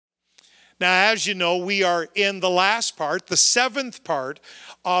Now, as you know, we are in the last part, the seventh part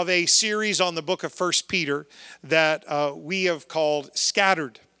of a series on the book of 1 Peter that we have called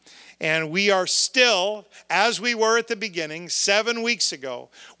Scattered. And we are still, as we were at the beginning, 7 weeks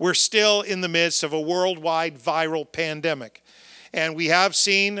ago, we're still in the midst of a worldwide viral pandemic. And we have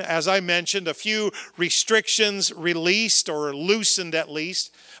seen, as I mentioned, a few restrictions released or loosened at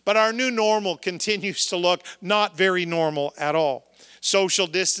least. But our new normal continues to look not very normal at all. Social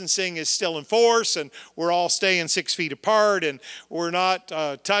distancing is still in force, and we're all staying 6 feet apart, and we're not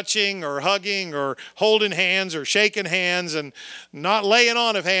touching or hugging or holding hands or shaking hands and not laying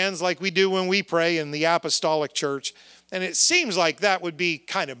on of hands like we do when we pray in the Apostolic Church. And it seems like that would be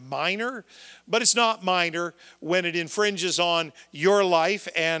kind of minor, but it's not minor when it infringes on your life,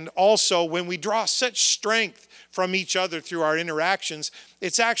 and also when we draw such strength from each other through our interactions.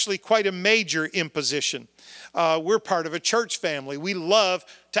 It's actually quite a major imposition. We're part of a church family. We love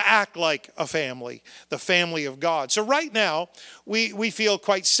to act like a family, the family of God. So right now, we feel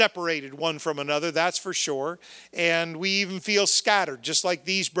quite separated one from another, that's for sure. And we even feel scattered, just like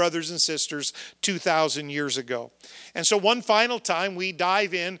these brothers and sisters 2,000 years ago. And so one final time, we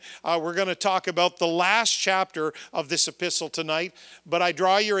dive in. We're going to talk about the last chapter of this epistle tonight. But I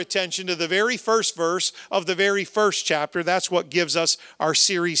draw your attention to the very first verse of the very first chapter. That's what gives us our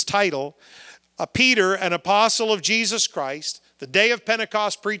series title. Peter, an apostle of Jesus Christ, the day of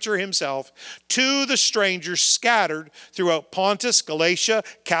Pentecost preacher himself, to the strangers scattered throughout Pontus, Galatia,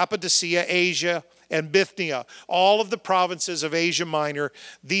 Cappadocia, Asia, and Bithynia, all of the provinces of Asia Minor.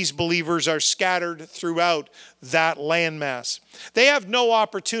 These believers are scattered throughout that landmass. They have no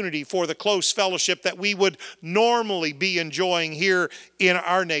opportunity for the close fellowship that we would normally be enjoying here in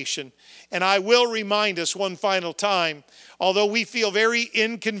our nation. And I will remind us one final time, although we feel very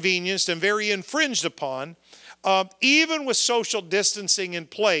inconvenienced and very infringed upon, even with social distancing in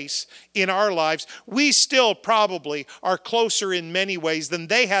place in our lives, we still probably are closer in many ways than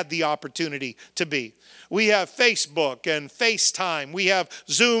they had the opportunity to be. We have Facebook and FaceTime. We have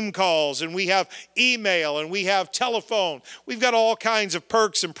Zoom calls, and we have email, and we have telephone. We've got all kinds of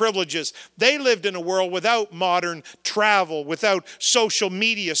perks and privileges. They lived in a world without modern travel, without social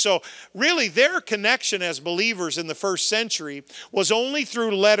media. So really their connection as believers in the first century was only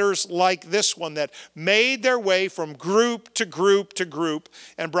through letters like this one that made their way from group to group to group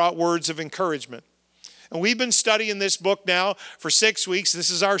and brought words of encouragement. And we've been studying this book now for 6 weeks. This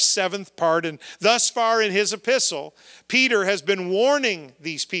is our seventh part. And thus far in his epistle, Peter has been warning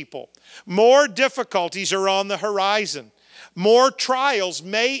these people. More difficulties are on the horizon. More trials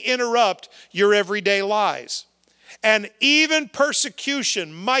may interrupt your everyday lives. And even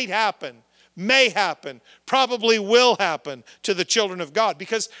persecution might happen, may happen, probably will happen to the children of God.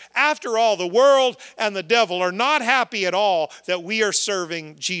 Because after all, the world and the devil are not happy at all that we are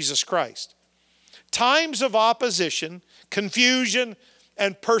serving Jesus Christ. Times of opposition, confusion,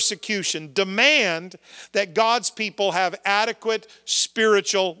 and persecution demand that God's people have adequate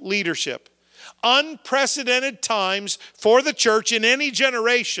spiritual leadership. Unprecedented times for the church in any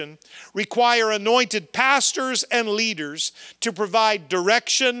generation require anointed pastors and leaders to provide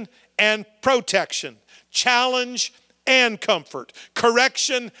direction and protection, challenge and comfort,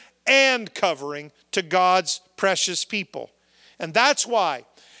 correction and covering to God's precious people. And that's why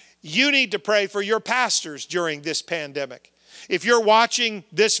you need to pray for your pastors during this pandemic. If you're watching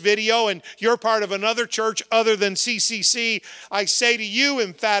this video and you're part of another church other than CCC, I say to you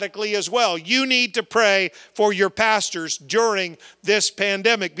emphatically as well, you need to pray for your pastors during this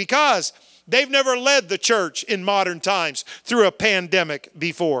pandemic, because they've never led the church in modern times through a pandemic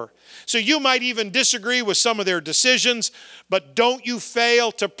before. So you might even disagree with some of their decisions, but don't you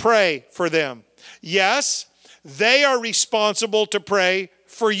fail to pray for them. Yes, they are responsible to pray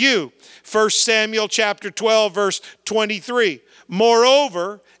for you. 1 Samuel chapter 12, verse 23.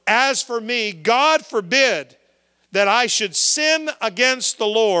 Moreover, as for me, God forbid that I should sin against the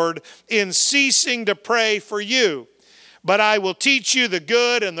Lord in ceasing to pray for you, but I will teach you the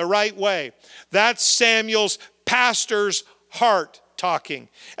good and the right way. That's Samuel's pastor's heart talking.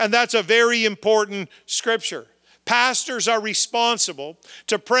 And that's a very important scripture. Pastors are responsible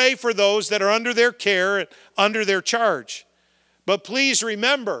to pray for those that are under their care and under their charge. But please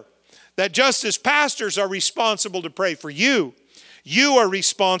remember that just as pastors are responsible to pray for you, you are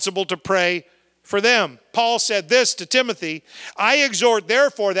responsible to pray for them. Paul said this to Timothy, I exhort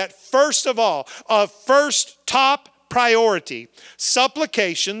therefore that first of all, of first top priority,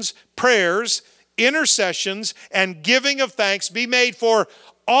 supplications, prayers, intercessions, and giving of thanks be made for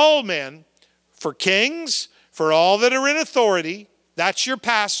all men, for kings, for all that are in authority, That's your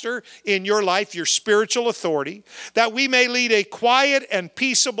pastor in your life, your spiritual authority, that we may lead a quiet and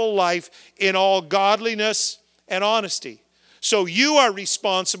peaceable life in all godliness and honesty. So you are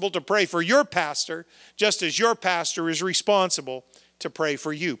responsible to pray for your pastor, just as your pastor is responsible to pray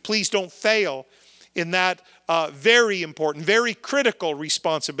for you. Please don't fail in that very important, very critical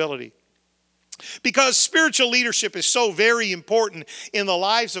responsibility. Because spiritual leadership is so very important in the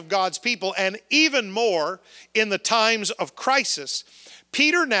lives of God's people, and even more in the times of crisis.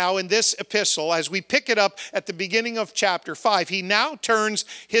 Peter now in this epistle, as we pick it up at the beginning of chapter 5, he now turns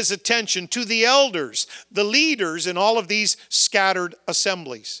his attention to the elders, the leaders in all of these scattered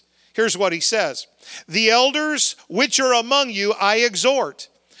assemblies. Here's what he says. The elders which are among you I exhort,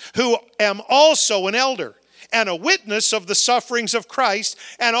 who am also an elder, and a witness of the sufferings of Christ,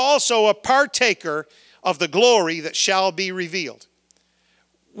 and also a partaker of the glory that shall be revealed.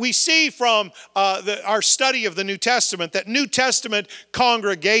 We see from our study of the New Testament that New Testament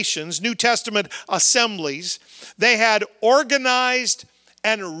congregations, New Testament assemblies, they had organized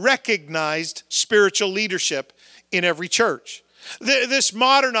and recognized spiritual leadership in every church. This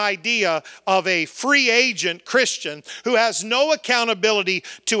modern idea of a free agent Christian who has no accountability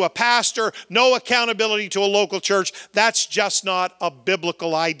to a pastor, no accountability to a local church, that's just not a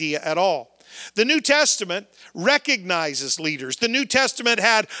biblical idea at all. The New Testament recognizes leaders. The New Testament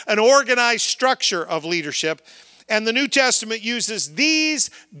had an organized structure of leadership, and the New Testament uses these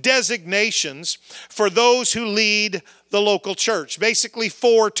designations for those who lead the local church. Basically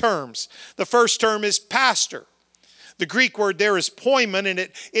 4 terms. The first term is pastor. The Greek word there is poimen, and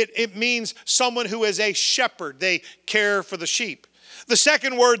it means someone who is a shepherd. They care for the sheep. The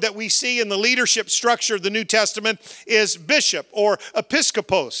second word that we see in the leadership structure of the New Testament is bishop or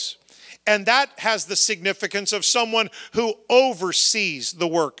episkopos. And that has the significance of someone who oversees the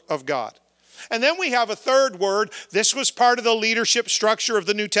work of God. And then we have a third word. This was part of the leadership structure of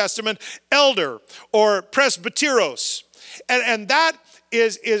the New Testament, elder or presbyteros. And that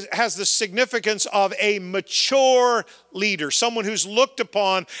has the significance of a mature leader, someone who's looked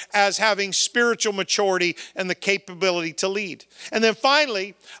upon as having spiritual maturity and the capability to lead. And then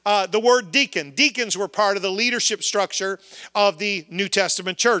finally, the word deacon. Deacons were part of the leadership structure of the New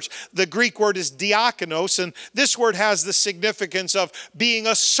Testament church. The Greek word is diakonos, and this word has the significance of being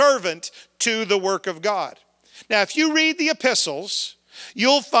a servant to the work of God. Now, if you read the epistles,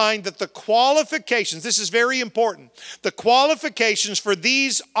 you'll find that the qualifications, this is very important, the qualifications for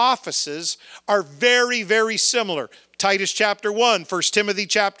these offices are very, very similar. Titus chapter 1, 1 Timothy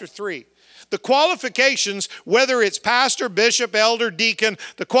chapter 3. The qualifications, whether it's pastor, bishop, elder, deacon,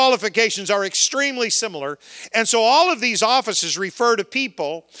 the qualifications are extremely similar. And so all of these offices refer to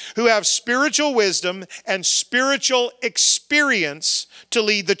people who have spiritual wisdom and spiritual experience to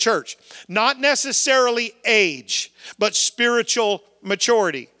lead the church. Not necessarily age, but spiritual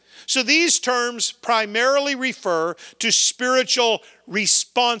maturity. So these terms primarily refer to spiritual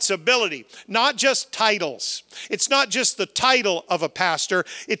responsibility, not just titles. It's not just the title of a pastor,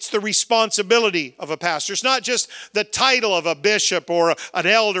 it's the responsibility of a pastor. It's not just the title of a bishop or an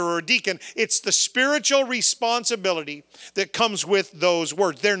elder or a deacon. It's the spiritual responsibility that comes with those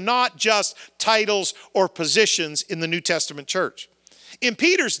words. They're not just titles or positions in the New Testament church. In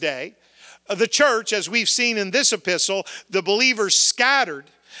Peter's day, the church, as we've seen in this epistle, the believers scattered.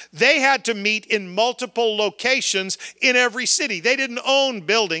 They had to meet in multiple locations in every city. They didn't own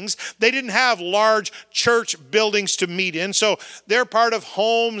buildings. They didn't have large church buildings to meet in. So they're part of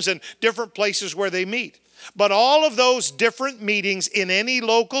homes and different places where they meet. But all of those different meetings in any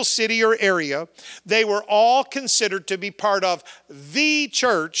local city or area, they were all considered to be part of the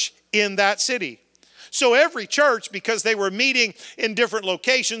church in that city. So every church, because they were meeting in different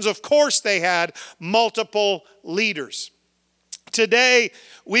locations, of course they had multiple leaders. Today,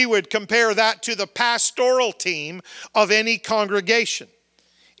 we would compare that to the pastoral team of any congregation.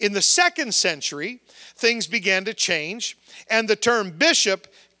 In the 2nd century, things began to change, and the term bishop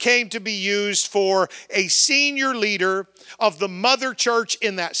came to be used for a senior leader of the mother church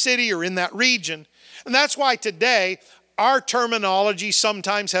in that city or in that region. And that's why today, our terminology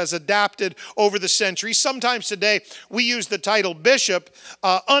sometimes has adapted over the centuries. Sometimes today we use the title bishop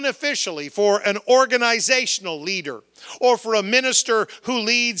unofficially for an organizational leader or for a minister who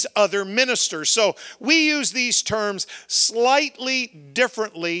leads other ministers. So we use these terms slightly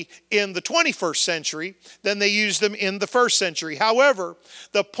differently in the 21st century than they used them in the 1st century. However,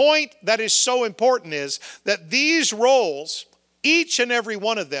 the point that is so important is that these roles, each and every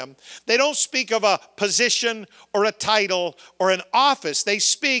one of them, they don't speak of a position or a title or an office. They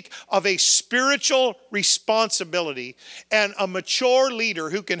speak of a spiritual responsibility and a mature leader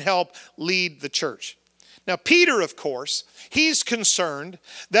who can help lead the church. Now, Peter, of course, he's concerned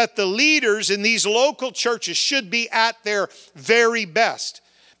that the leaders in these local churches should be at their very best.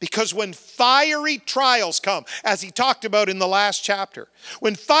 Because when fiery trials come, as he talked about in the last chapter,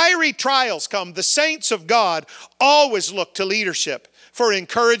 when fiery trials come, the saints of God always look to leadership for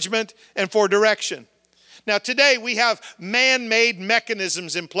encouragement and for direction. Now, today we have man-made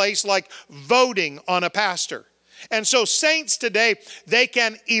mechanisms in place like voting on a pastor. And so saints today, they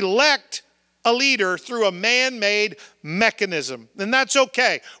can elect a leader through a man-made mechanism. And that's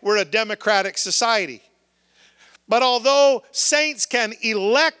okay. We're a democratic society. But although saints can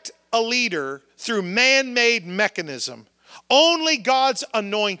elect a leader through man-made mechanism, only God's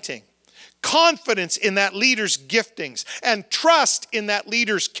anointing, confidence in that leader's giftings, and trust in that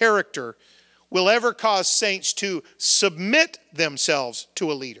leader's character will ever cause saints to submit themselves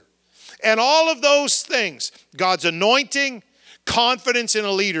to a leader. And all of those things, God's anointing, confidence in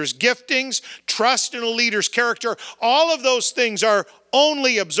a leader's giftings, trust in a leader's character, all of those things are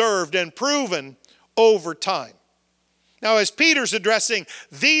only observed and proven over time. Now, as Peter's addressing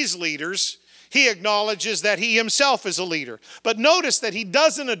these leaders, he acknowledges that he himself is a leader. But notice that he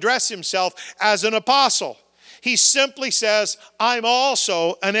doesn't address himself as an apostle. He simply says, I'm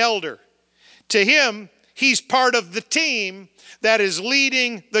also an elder. To him, he's part of the team that is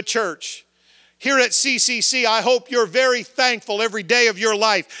leading the church. Here at CCC, I hope you're very thankful every day of your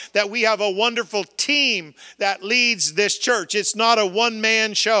life that we have a wonderful team that leads this church. It's not a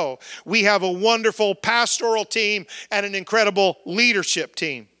one-man show. We have a wonderful pastoral team and an incredible leadership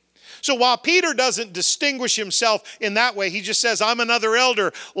team. So while Peter doesn't distinguish himself in that way, he just says, I'm another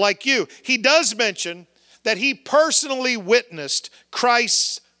elder like you. He does mention that he personally witnessed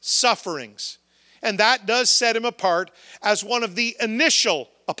Christ's sufferings. And that does set him apart as one of the initial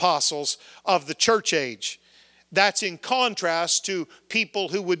apostles of the church age. That's in contrast to people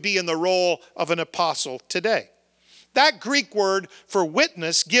who would be in the role of an apostle today. That Greek word for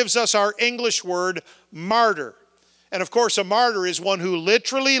witness gives us our English word martyr. And of course, a martyr is one who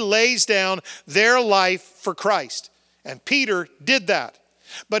literally lays down their life for Christ. And Peter did that.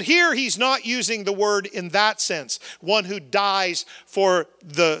 But here he's not using the word in that sense, one who dies for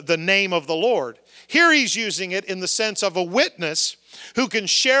the name of the Lord. Here he's using it in the sense of a witness who can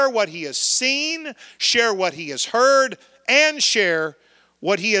share what he has seen, share what he has heard, and share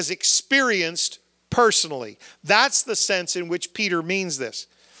what he has experienced personally. That's the sense in which Peter means this.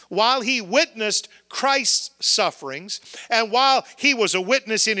 While he witnessed Christ's sufferings, and while he was a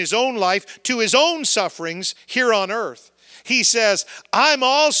witness in his own life to his own sufferings here on earth, he says, I'm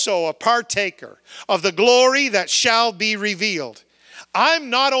also a partaker of the glory that shall be revealed. I'm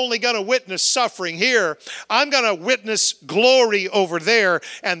not only going to witness suffering here, I'm going to witness glory over there.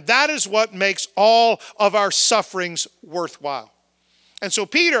 And that is what makes all of our sufferings worthwhile. And so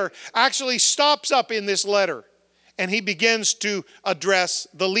Peter actually stops up in this letter and he begins to address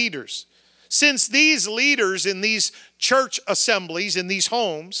the leaders. Since these leaders in these church assemblies, in these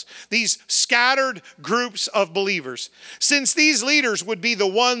homes, these scattered groups of believers, since these leaders would be the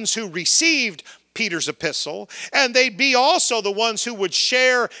ones who received Peter's epistle, and they'd be also the ones who would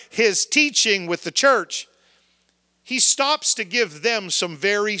share his teaching with the church, he stops to give them some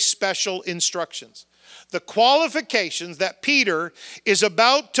very special instructions. The qualifications that Peter is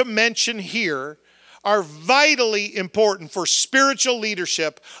about to mention here are vitally important for spiritual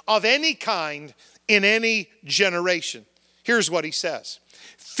leadership of any kind in any generation. Here's what he says.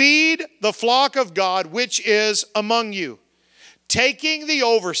 Feed the flock of God which is among you, taking the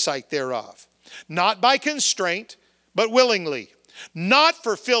oversight thereof, not by constraint, but willingly, not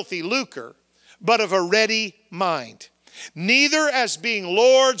for filthy lucre, but of a ready mind, neither as being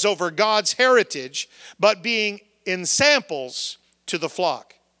lords over God's heritage, but being ensamples to the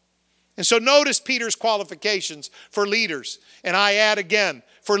flock. And so notice Peter's qualifications for leaders. And I add again,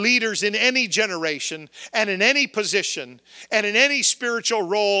 for leaders in any generation and in any position and in any spiritual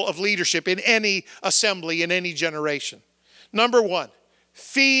role of leadership in any assembly in any generation. Number one,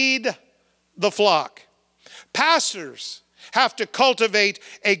 feed the flock. Pastors have to cultivate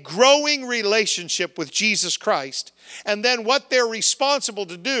a growing relationship with Jesus Christ. And then what they're responsible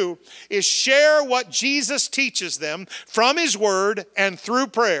to do is share what Jesus teaches them from his word and through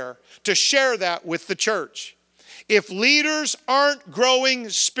prayer, to share that with the church. If leaders aren't growing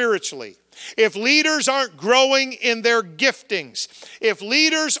spiritually, if leaders aren't growing in their giftings, if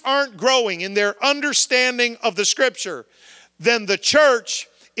leaders aren't growing in their understanding of the scripture, then the church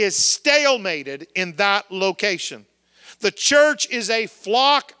is stalemated in that location. The church is a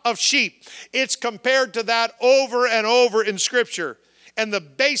flock of sheep. It's compared to that over and over in scripture. And the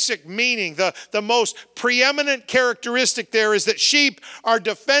basic meaning, the most preeminent characteristic there is that sheep are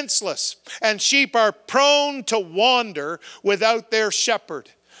defenseless and sheep are prone to wander without their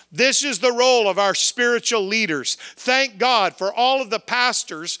shepherd. This is the role of our spiritual leaders. Thank God for all of the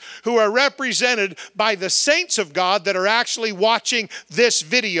pastors who are represented by the saints of God that are actually watching this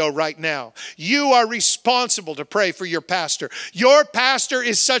video right now. You are responsible to pray for your pastor. Your pastor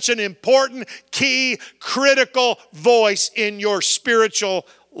is such an important, key, critical voice in your spiritual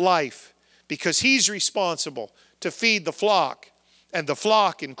life because he's responsible to feed the flock, and the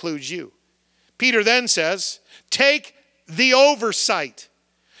flock includes you. Peter then says, take the oversight.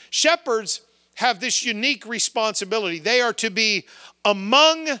 Shepherds have this unique responsibility. They are to be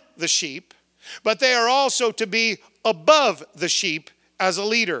among the sheep, but they are also to be above the sheep as a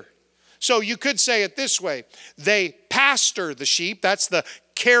leader. So you could say it this way. They pastor the sheep, that's the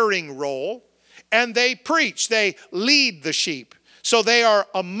caring role, and they preach, they lead the sheep. So they are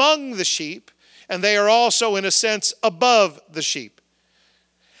among the sheep, and they are also, in a sense, above the sheep.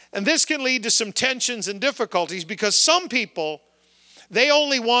 And this can lead to some tensions and difficulties because some people, they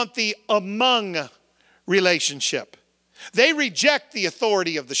only want the among relationship. They reject the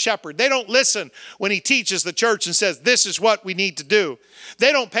authority of the shepherd. They don't listen when he teaches the church and says, this is what we need to do.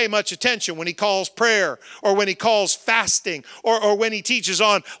 They don't pay much attention when he calls prayer or when he calls fasting or when he teaches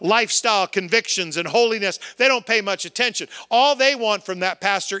on lifestyle convictions and holiness. They don't pay much attention. All they want from that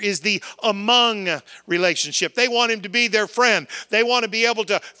pastor is the among relationship. They want him to be their friend. They want to be able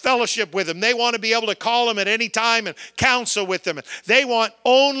to fellowship with him. They want to be able to call him at any time and counsel with them. They want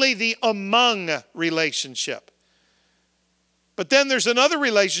only the among relationship. But then there's another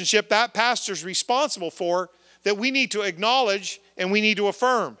relationship that pastor's responsible for that we need to acknowledge and we need to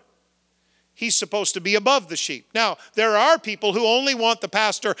affirm. He's supposed to be above the sheep. Now, there are people who only want the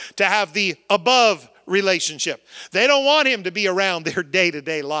pastor to have the above relationship. They don't want him to be around their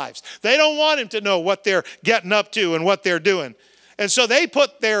day-to-day lives. They don't want him to know what they're getting up to and what they're doing. And so they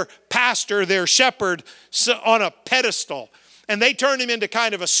put their pastor, their shepherd, on a pedestal. And they turn him into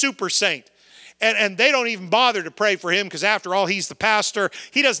kind of a super saint. And they don't even bother to pray for him because after all, he's the pastor.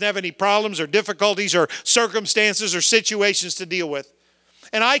 He doesn't have any problems or difficulties or circumstances or situations to deal with.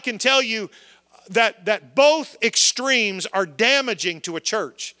 And I can tell you that both extremes are damaging to a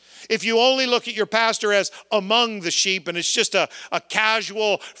church. If you only look at your pastor as among the sheep and it's just a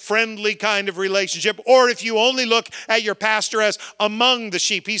casual, friendly kind of relationship, or if you only look at your pastor as among the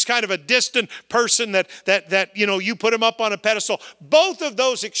sheep, he's kind of a distant person that you put him up on a pedestal. Both of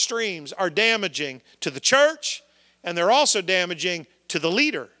those extremes are damaging to the church and they're also damaging to the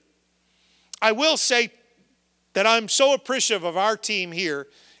leader. I will say that I'm so appreciative of our team here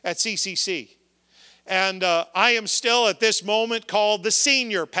at CCC. And I am still at this moment called the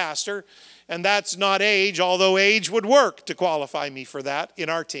senior pastor. And that's not age, although age would work to qualify me for that in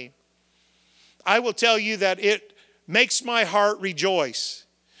our team. I will tell you that it makes my heart rejoice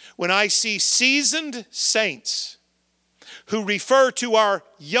when I see seasoned saints who refer to our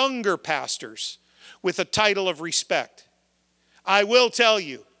younger pastors with a title of respect. I will tell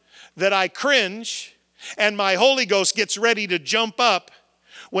you that I cringe and my Holy Ghost gets ready to jump up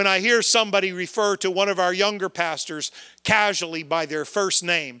when I hear somebody refer to one of our younger pastors casually by their first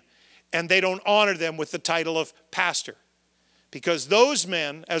name and they don't honor them with the title of pastor. Because those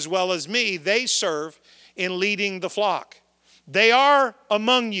men, as well as me, they serve in leading the flock. They are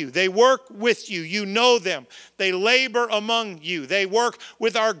among you. They work with you. You know them. They labor among you. They work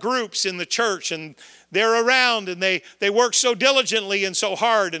with our groups in the church and they're around and they work so diligently and so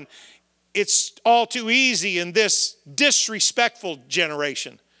hard. And it's all too easy in this disrespectful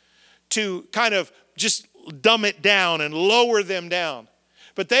generation to kind of just dumb it down and lower them down.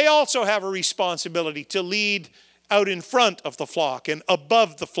 But they also have a responsibility to lead out in front of the flock and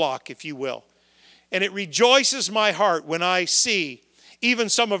above the flock, if you will. And it rejoices my heart when I see even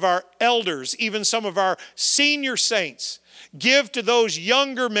some of our elders, even some of our senior saints give to those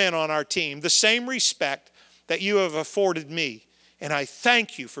younger men on our team the same respect that you have afforded me. And I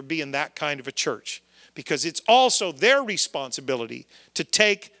thank you for being that kind of a church because it's also their responsibility to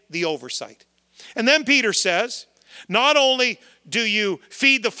take the oversight. And then Peter says, not only do you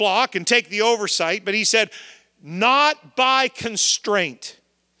feed the flock and take the oversight, but he said, not by constraint.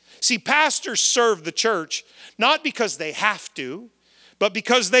 See, pastors serve the church not because they have to, but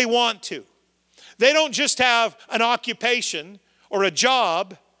because they want to. They don't just have an occupation or a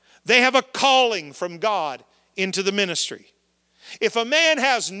job, they have a calling from God into the ministry. If a man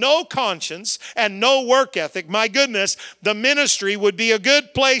has no conscience and no work ethic, my goodness, the ministry would be a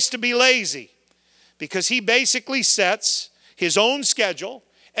good place to be lazy because he basically sets his own schedule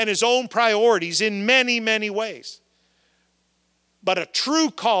and his own priorities in many, many ways. but a true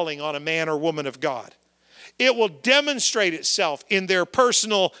calling on a man or woman of God. It will demonstrate itself in their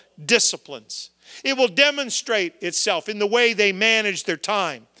personal disciplines. It will demonstrate itself in the way they manage their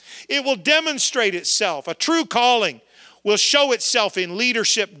time. It will demonstrate itself. A true calling will show itself in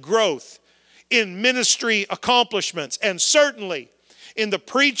leadership growth, in ministry accomplishments, and certainly in the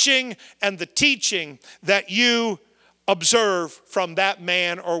preaching and the teaching that you observe from that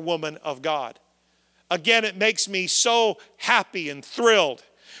man or woman of God. Again, it makes me so happy and thrilled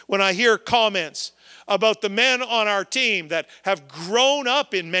when I hear comments about the men on our team that have grown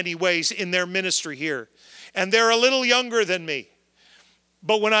up in many ways in their ministry here. And they're a little younger than me.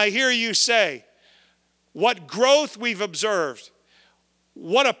 But when I hear you say, what growth we've observed,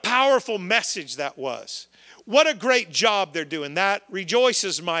 what a powerful message that was. What a great job they're doing. That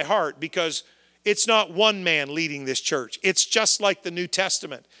rejoices my heart because it's not one man leading this church. It's just like the New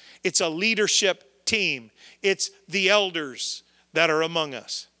Testament. It's a leadership team. It's the elders that are among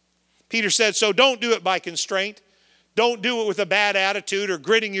us. Peter said, so don't do it by constraint. Don't do it with a bad attitude or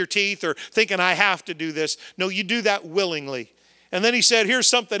gritting your teeth or thinking I have to do this. No, you do that willingly. And then he said, here's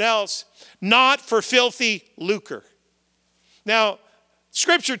something else. Not for filthy lucre. Now,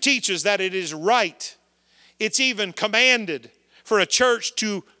 Scripture teaches that it is right. It's even commanded for a church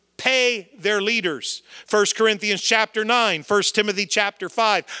to pay their leaders. 1 Corinthians chapter 9, 1 Timothy chapter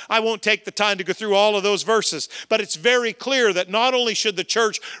 5. I won't take the time to go through all of those verses, but it's very clear that not only should the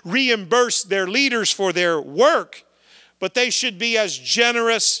church reimburse their leaders for their work, but they should be as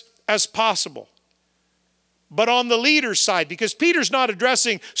generous as possible. But on the leader's side, because Peter's not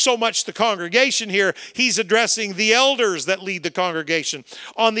addressing so much the congregation here, he's addressing the elders that lead the congregation.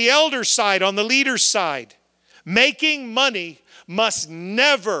 On the elder's side, on the leader's side, making money must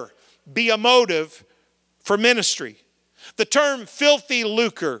never be a motive for ministry. The term filthy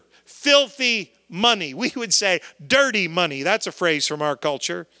lucre, filthy money, we would say dirty money. That's a phrase from our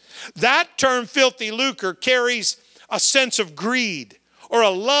culture. That term filthy lucre carries a sense of greed or a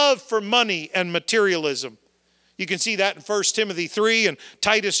love for money and materialism. You can see that in 1 Timothy 3 and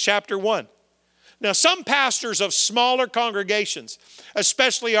Titus chapter 1. Now, some pastors of smaller congregations,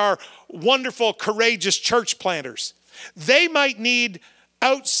 especially our wonderful, courageous church planters, they might need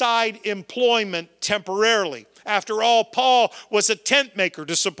outside employment temporarily. After all, Paul was a tent maker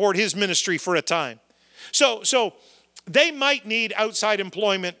to support his ministry for a time. So they might need outside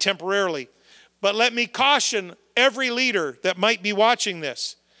employment temporarily. But let me caution every leader that might be watching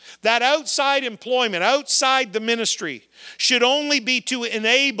this. That outside employment, outside the ministry, should only be to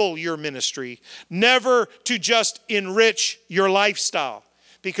enable your ministry, never to just enrich your lifestyle.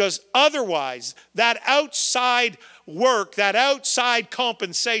 Because otherwise, that outside work, that outside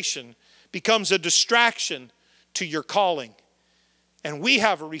compensation becomes a distraction to your calling. And we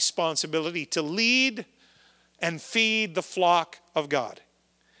have a responsibility to lead and feed the flock of God.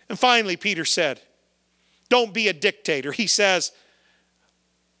 And finally, Peter said, don't be a dictator. He says,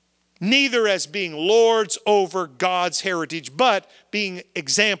 neither as being lords over God's heritage, but being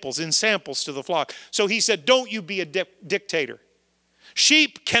examples and samples to the flock. So he said, don't you be a dictator.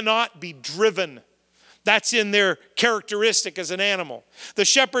 Sheep cannot be driven. That's in their characteristic as an animal. The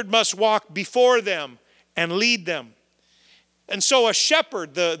shepherd must walk before them and lead them. And so a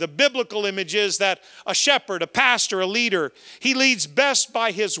shepherd, the biblical image is that a shepherd, a pastor, a leader, he leads best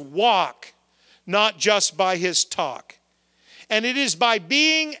by his walk, not just by his talk. And it is by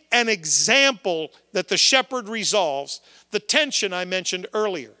being an example that the shepherd resolves the tension I mentioned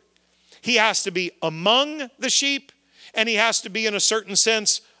earlier. He has to be among the sheep, and he has to be, in a certain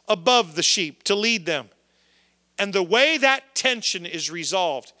sense, above the sheep to lead them. And the way that tension is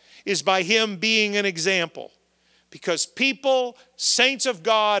resolved is by him being an example. Because people, saints of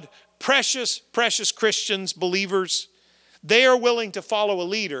God, precious, precious Christians, believers, they are willing to follow a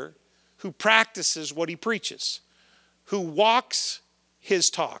leader who practices what he preaches, who walks his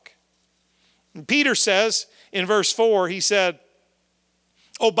talk. And Peter says in verse 4, he said,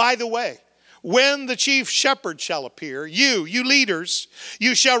 oh, by the way, when the chief shepherd shall appear, you leaders,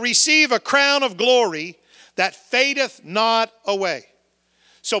 you shall receive a crown of glory that fadeth not away.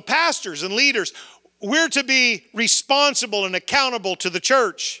 So pastors and leaders, we're to be responsible and accountable to the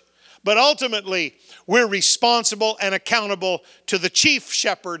church, but ultimately we're responsible and accountable to the chief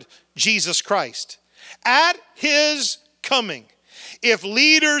shepherd, Jesus Christ. At his coming, if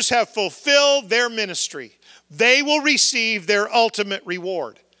leaders have fulfilled their ministry, they will receive their ultimate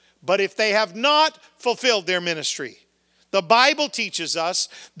reward. But if they have not fulfilled their ministry, the Bible teaches us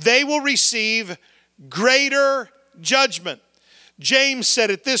they will receive greater judgment. James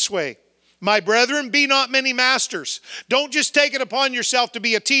said it this way, My brethren, be not many masters. Don't just take it upon yourself to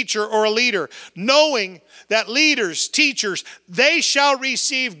be a teacher or a leader, knowing that leaders, teachers, they shall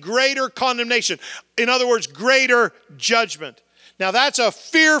receive greater condemnation. In other words, greater judgment. Now that's a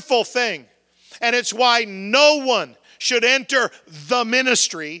fearful thing. And it's why no one should enter the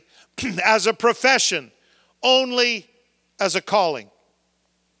ministry as a profession, only as a calling.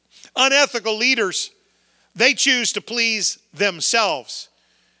 Unethical leaders, they choose to please themselves.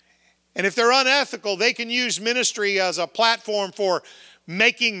 And if they're unethical, they can use ministry as a platform for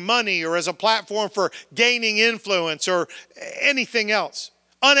making money or as a platform for gaining influence or anything else.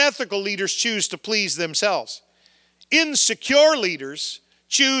 Unethical leaders choose to please themselves. Insecure leaders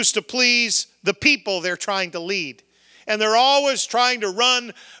choose to please the people they're trying to lead. And they're always trying to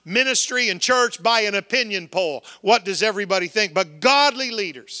run ministry and church by an opinion poll. What does everybody think? But godly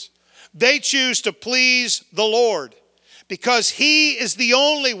leaders, they choose to please the Lord, because He is the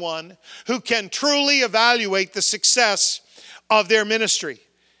only one who can truly evaluate the success of their ministry.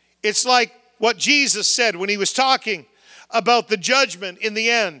 It's like what Jesus said when He was talking about the judgment in the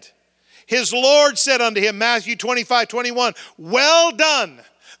end. His Lord said unto Him, Matthew 25:21, well done,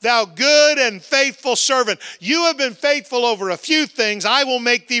 thou good and faithful servant. You have been faithful over a few things. I will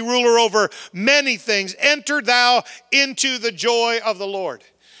make thee ruler over many things. Enter thou into the joy of the Lord.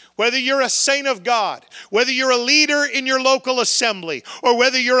 Whether you're a saint of God, whether you're a leader in your local assembly, or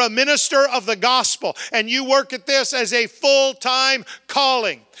whether you're a minister of the gospel and you work at this as a full-time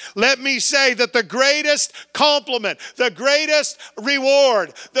calling, let me say that the greatest compliment, the greatest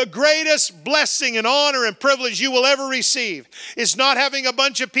reward, the greatest blessing and honor and privilege you will ever receive is not having a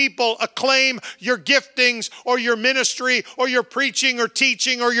bunch of people acclaim your giftings or your ministry or your preaching or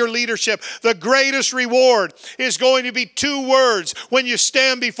teaching or your leadership. The greatest reward is going to be 2 words when you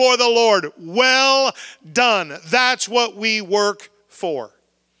stand before the Lord. Well done. That's what we work for.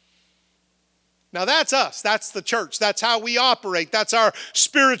 Now that's us. That's the church. That's how we operate. That's our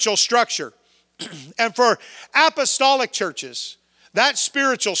spiritual structure. And for apostolic churches, that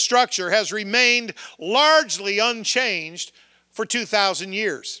spiritual structure has remained largely unchanged for 2,000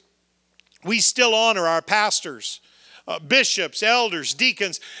 years. We still honor our pastors, bishops, elders,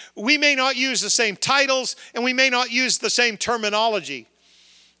 deacons. We may not use the same titles and we may not use the same terminology.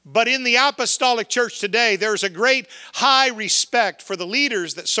 But in the apostolic church today, there's a great high respect for the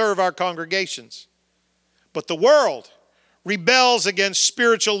leaders that serve our congregations. But the world rebels against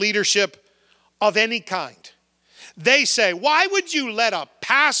spiritual leadership of any kind. They say, why would you let a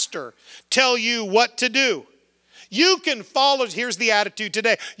pastor tell you what to do? You can follow, here's the attitude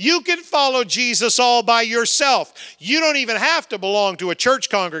today, you can follow Jesus all by yourself. You don't even have to belong to a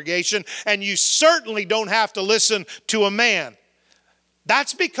church congregation, and you certainly don't have to listen to a man.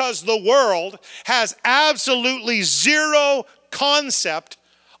 That's because the world has absolutely zero concept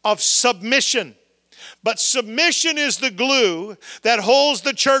of submission. But submission is the glue that holds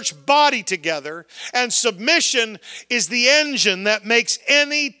the church body together, and submission is the engine that makes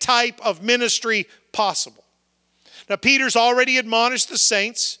any type of ministry possible. Now, Peter's already admonished the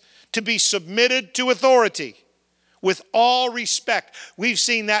saints to be submitted to authority with all respect. We've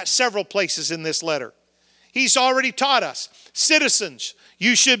seen that several places in this letter. He's already taught us, citizens,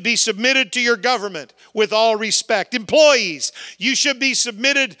 you should be submitted to your government with all respect. Employees, you should be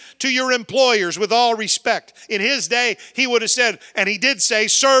submitted to your employers with all respect. In his day, he would have said, and he did say,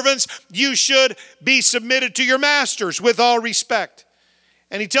 servants, you should be submitted to your masters with all respect.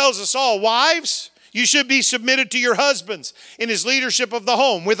 And he tells us all, wives, you should be submitted to your husbands in his leadership of the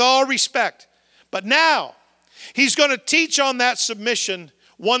home with all respect. But now, he's going to teach on that submission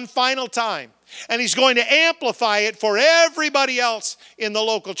one final time. And he's going to amplify it for everybody else in the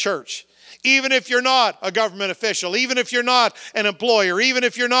local church. Even if you're not a government official, even if you're not an employer, even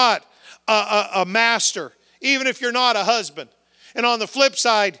if you're not a master, even if you're not a husband. And on the flip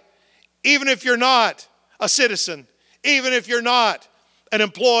side, even if you're not a citizen, even if you're not an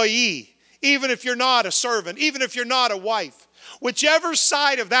employee, even if you're not a servant, even if you're not a wife, whichever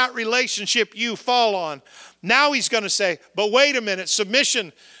side of that relationship you fall on, now he's going to say, but wait a minute,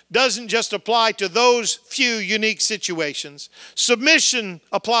 submission doesn't just apply to those few unique situations. Submission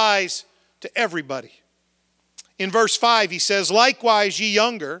applies to everybody. In verse 5, he says, likewise, ye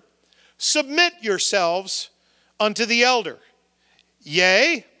younger, submit yourselves unto the elder.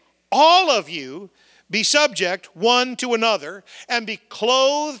 Yea, all of you be subject one to another, and be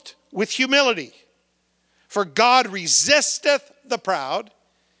clothed with humility. For God resisteth the proud,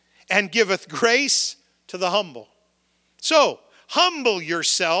 and giveth grace to the humble. So, humble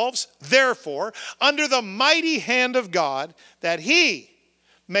yourselves, therefore, under the mighty hand of God, that he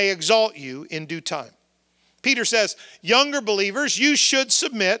may exalt you in due time. Peter says, younger believers, you should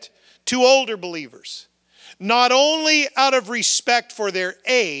submit to older believers, not only out of respect for their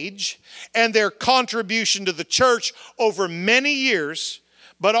age and their contribution to the church over many years,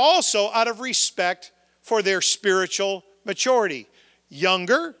 but also out of respect for their spiritual maturity.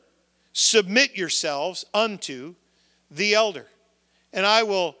 Younger, submit yourselves unto the elder. And I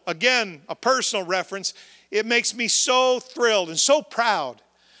will, again, a personal reference, it makes me so thrilled and so proud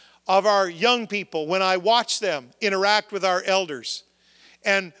of our young people when I watch them interact with our elders.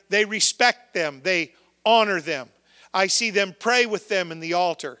 And they respect them, they honor them. I see them pray with them in the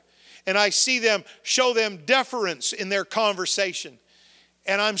altar. And I see them show them deference in their conversation.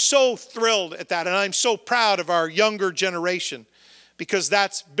 And I'm so thrilled at that. And I'm so proud of our younger generation, because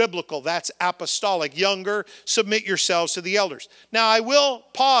that's biblical, that's apostolic. Younger, submit yourselves to the elders. Now, I will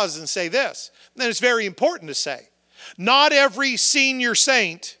pause and say this, and it's very important to say. Not every senior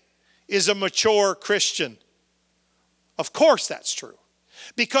saint is a mature Christian. Of course that's true.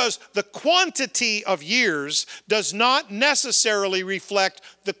 Because the quantity of years does not necessarily reflect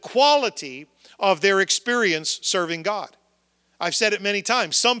the quality of their experience serving God. I've said it many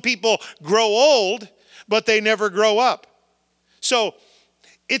times. Some people grow old, but they never grow up. So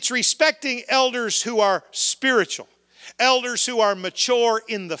it's respecting elders who are spiritual, elders who are mature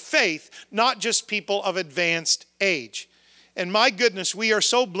in the faith, not just people of advanced age. And my goodness, we are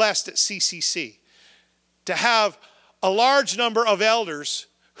so blessed at CCC to have a large number of elders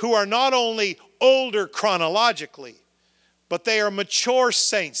who are not only older chronologically, but they are mature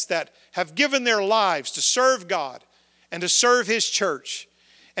saints that have given their lives to serve God and to serve His church.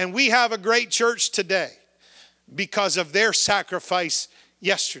 And we have a great church today because of their sacrifice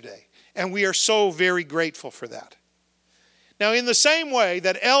yesterday. And we are so very grateful for that. Now, in the same way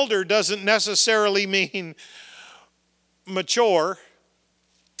that elder doesn't necessarily mean mature,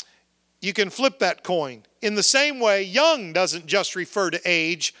 you can flip that coin. In the same way, young doesn't just refer to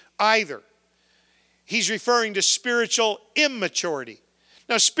age either. He's referring to spiritual immaturity.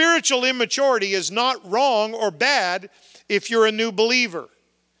 Now, spiritual immaturity is not wrong or bad if you're a new believer.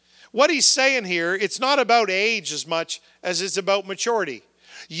 What he's saying here, it's not about age as much as it's about maturity.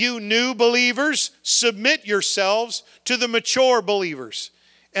 You new believers, submit yourselves to the mature believers.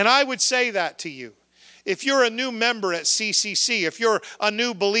 And I would say that to you. If you're a new member at CCC, if you're a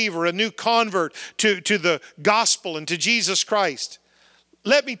new believer, a new convert to the gospel and to Jesus Christ,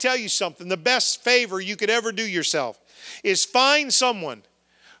 let me tell you something. The best favor you could ever do yourself is find someone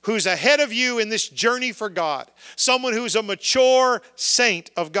who's ahead of you in this journey for God, someone who's a mature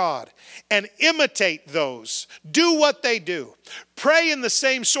saint of God, and imitate those. Do what they do. Pray in the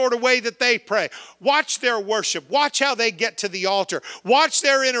same sort of way that they pray. Watch their worship. Watch how they get to the altar. Watch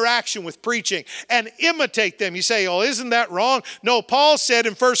their interaction with preaching and imitate them. You say, oh, isn't that wrong? No, Paul said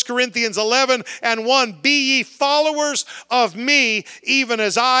in 1 Corinthians 11:1, be ye followers of me, even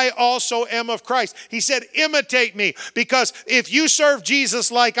as I also am of Christ. He said, imitate me, because if you serve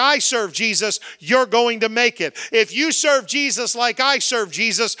Jesus like I serve Jesus, you're going to make it. If you serve Jesus like I serve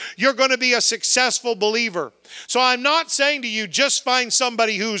Jesus, you're going to be a successful believer. So I'm not saying to you, just find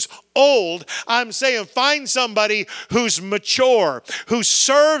somebody who's old. I'm saying find somebody who's mature, who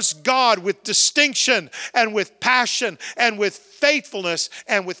serves God with distinction and with passion and with faithfulness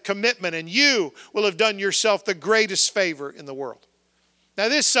and with commitment. And you will have done yourself the greatest favor in the world. Now,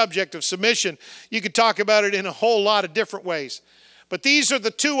 this subject of submission, you could talk about it in a whole lot of different ways. But these are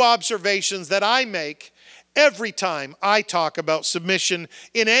the two observations that I make every time I talk about submission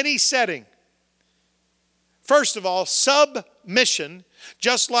in any setting. First of all, submission,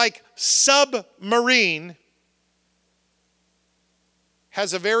 just like submarine,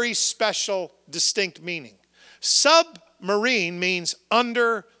 has a very special, distinct meaning. Submarine means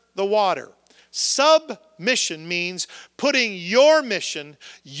under the water. Submission means putting your mission,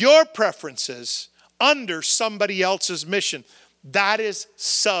 your preferences, under somebody else's mission. That is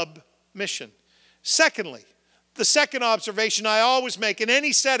submission. Secondly, the second observation I always make in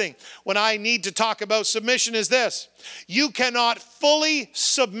any setting when I need to talk about submission is this. You cannot fully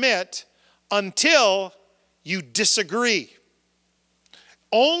submit until you disagree.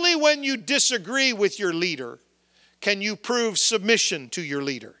 Only when you disagree with your leader can you prove submission to your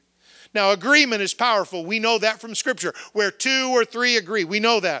leader. Now, agreement is powerful. We know that from Scripture. Where 2 or 3 agree, we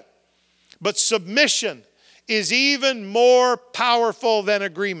know that. But submission is even more powerful than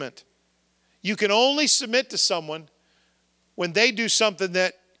agreement. You can only submit to someone when they do something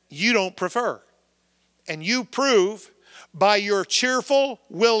that you don't prefer. And you prove by your cheerful,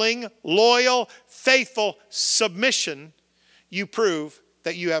 willing, loyal, faithful submission, you prove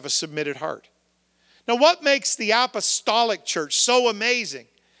that you have a submitted heart. Now, what makes the apostolic church so amazing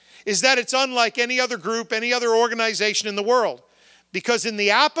is that it's unlike any other group, any other organization in the world. Because in the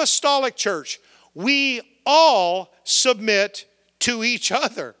apostolic church, we all submit to each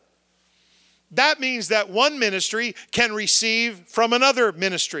other. That means that one ministry can receive from another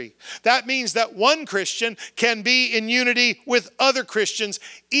ministry. That means that one Christian can be in unity with other Christians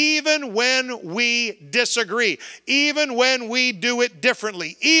even when we disagree, even when we do it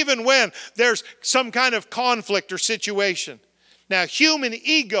differently, even when there's some kind of conflict or situation. Now, human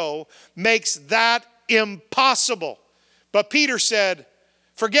ego makes that impossible. But Peter said,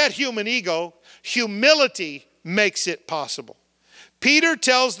 forget human ego, humility makes it possible. Peter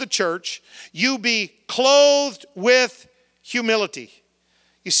tells the church, you be clothed with humility.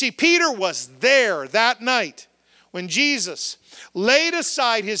 You see, Peter was there that night when Jesus laid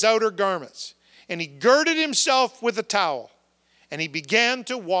aside his outer garments and he girded himself with a towel and he began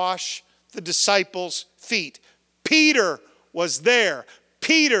to wash the disciples' feet. Peter was there.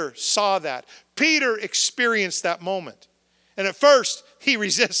 Peter saw that. Peter experienced that moment. And at first, he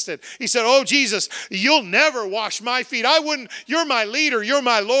resisted. He said, oh, Jesus, you'll never wash my feet. I wouldn't. You're my leader. You're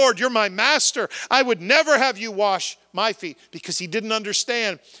my Lord. You're my master. I would never have you wash my feet, because he didn't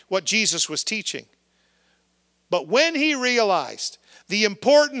understand what Jesus was teaching. But when he realized the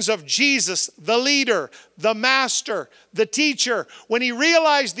importance of Jesus, the leader, the master, the teacher, when he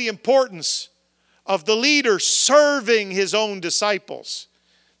realized the importance of the leader serving his own disciples,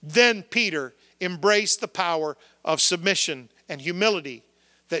 then Peter embraced the power of submission and humility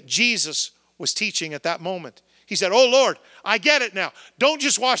that Jesus was teaching at that moment. He said, oh Lord, I get it now. Don't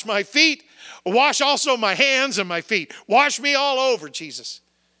just wash my feet. Wash also my hands and my feet. Wash me all over, Jesus.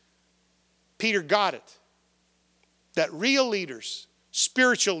 Peter got it. That real leaders,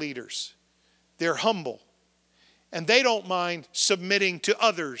 spiritual leaders, they're humble. And they don't mind submitting to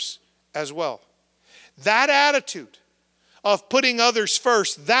others as well. That attitude of putting others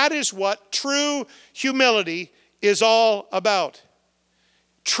first, that is what true humility is all about.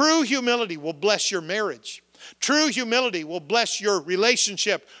 True humility will bless your marriage. True humility will bless your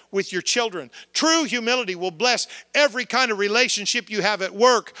relationship with your children. True humility will bless every kind of relationship you have at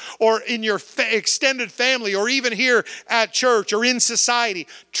work or in your extended family or even here at church or in society.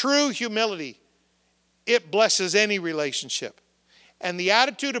 True humility, it blesses any relationship. And the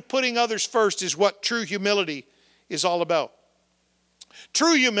attitude of putting others first is what true humility is all about.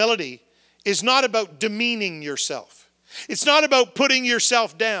 True humility is not about demeaning yourself. It's not about putting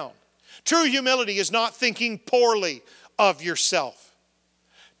yourself down. True humility is not thinking poorly of yourself.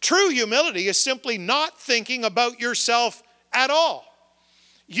 True humility is simply not thinking about yourself at all.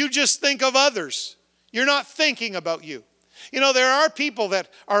 You just think of others. You're not thinking about you. You know, there are people that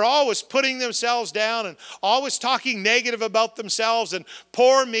are always putting themselves down and always talking negative about themselves and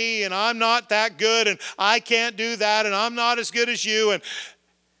poor me and I'm not that good and I can't do that and I'm not as good as you. And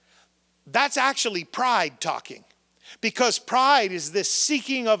that's actually pride talking, because pride is this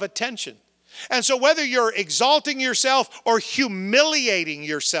seeking of attention. And so whether you're exalting yourself or humiliating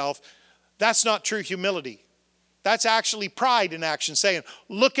yourself, that's not true humility. That's actually pride in action, saying,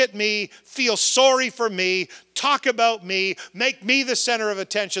 look at me, feel sorry for me, talk about me, make me the center of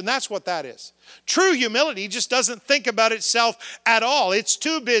attention. That's what that is. True humility just doesn't think about itself at all. It's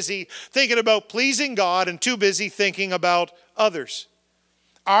too busy thinking about pleasing God and too busy thinking about others.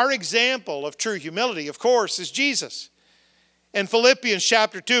 Our example of true humility, of course, is Jesus. In Philippians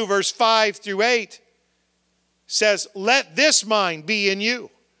chapter 2, verse 5 through 8, says, let this mind be in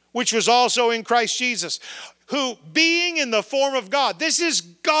you, which was also in Christ Jesus, who being in the form of God, this is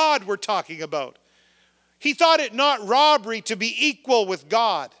God we're talking about. He thought it not robbery to be equal with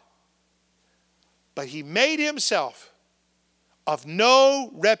God, but he made himself of no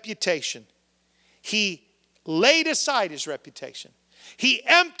reputation. He laid aside his reputation. He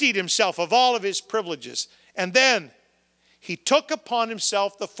emptied himself of all of his privileges. And then he took upon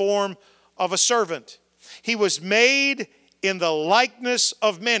himself the form of a servant. He was made in the likeness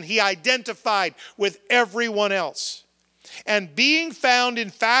of men. He identified with everyone else. And being found in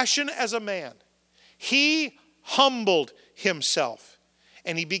fashion as a man, he humbled himself.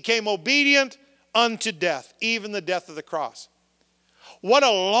 And he became obedient unto death, even the death of the cross. What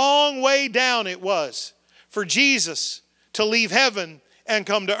a long way down it was for Jesus to leave heaven and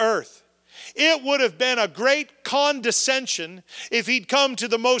come to earth. It would have been a great condescension if he'd come to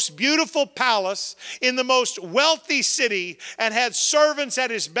the most beautiful palace in the most wealthy city and had servants at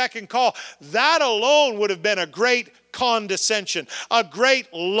his beck and call. That alone would have been a great condescension, a great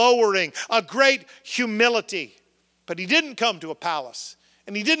lowering, a great humility. But he didn't come to a palace,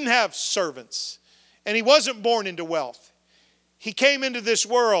 and he didn't have servants, and he wasn't born into wealth. He came into this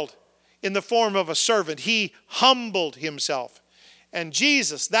world in the form of a servant. He humbled himself. And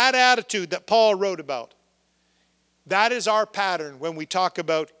Jesus, that attitude that Paul wrote about, That is our pattern when we talk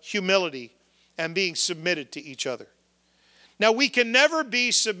about humility and being submitted to each other. Now, we can never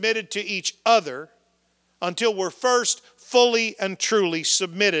be submitted to each other until we're first fully and truly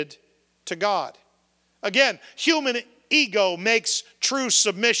submitted to God. Again, human ego makes true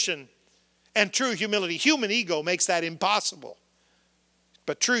submission and true humility. Human ego makes that impossible.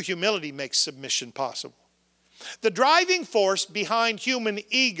 But true humility makes submission possible. The driving force behind human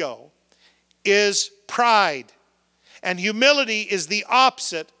ego is pride. And humility is the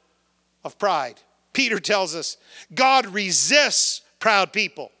opposite of pride. Peter tells us God resists proud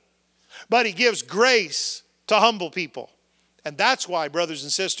people, but he gives grace to humble people. And that's why, brothers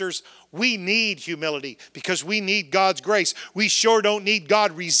and sisters, we need humility, because we need God's grace. We sure don't need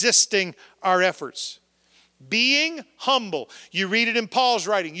God resisting our efforts. Being humble, you read it in Paul's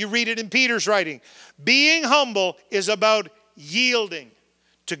writing, you read it in Peter's writing. Being humble is about yielding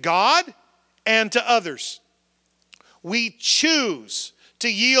to God and to others. We choose to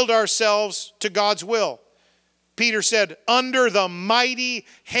yield ourselves to God's will. Peter said, under the mighty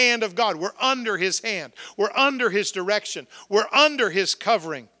hand of God. We're under his hand. We're under his direction. We're under his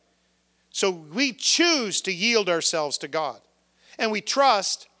covering. So we choose to yield ourselves to God. And we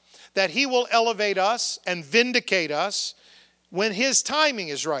trust that he will elevate us and vindicate us when his timing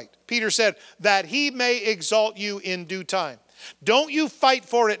is right. Peter said, that he may exalt you in due time. Don't you fight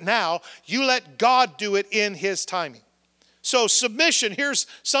for it now. You let God do it in his timing. So submission, here's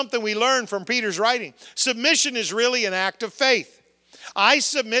something we learn from Peter's writing. Submission is really an act of faith. I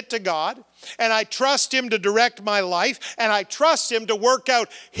submit to God, and I trust him to direct my life, and I trust him to work out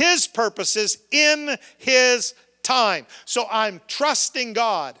his purposes in his time. So I'm trusting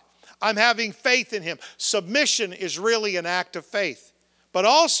God. I'm having faith in him. Submission is really an act of faith. But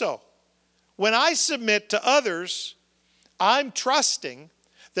also, when I submit to others, I'm trusting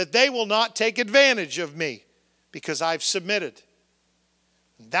that they will not take advantage of me, because I've submitted.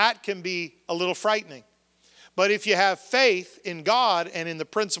 That can be a little frightening. But if you have faith in God and in the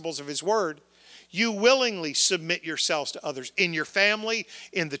principles of his word, you willingly submit yourselves to others in your family,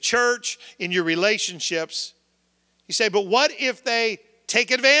 in the church, in your relationships. You say, but what if they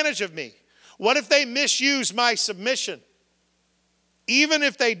take advantage of me? What if they misuse my submission? Even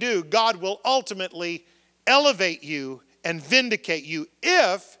if they do, God will ultimately elevate you and vindicate you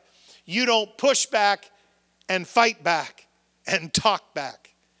if you don't push back and fight back and talk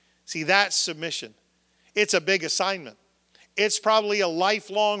back. See, that's submission. It's a big assignment. It's probably a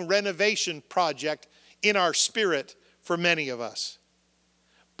lifelong renovation project in our spirit for many of us.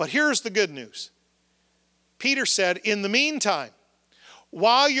 But here's the good news. Peter said, in the meantime,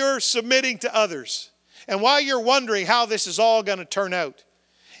 while you're submitting to others, and while you're wondering how this is all going to turn out,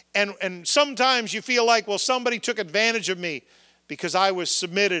 and sometimes you feel like, well, somebody took advantage of me because I was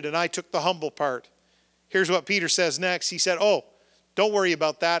submitted and I took the humble part. Here's what Peter says next. He said, oh, don't worry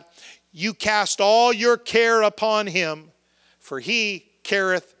about that. You cast all your care upon him, for he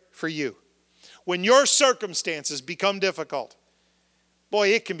careth for you. When your circumstances become difficult, boy,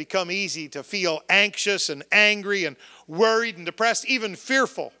 it can become easy to feel anxious and angry and worried and depressed, even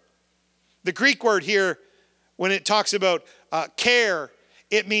fearful. The Greek word here, when it talks about care,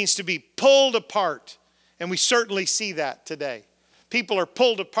 it means to be pulled apart. And we certainly see that today. People are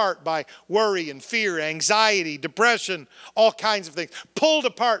pulled apart by worry and fear, anxiety, depression, all kinds of things. Pulled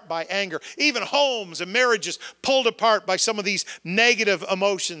apart by anger. Even homes and marriages pulled apart by some of these negative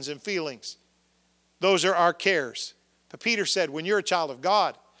emotions and feelings. Those are our cares. But Peter said, when you're a child of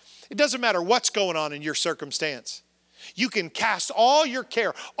God, it doesn't matter what's going on in your circumstance. You can cast all your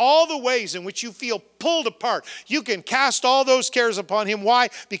care, all the ways in which you feel pulled apart. You can cast all those cares upon him. Why?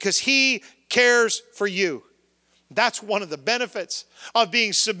 Because he cares for you. That's one of the benefits of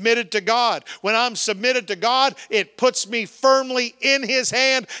being submitted to God. When I'm submitted to God, it puts me firmly in his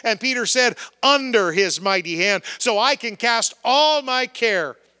hand. And Peter said, under his mighty hand. So I can cast all my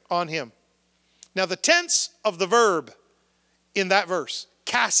care on him. Now the tense of the verb in that verse,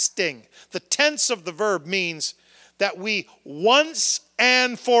 casting, the tense of the verb means that we once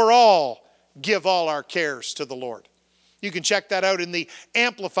and for all give all our cares to the Lord. You can check that out in the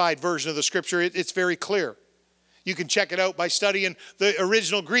amplified version of the scripture. It's very clear. You can check it out by studying the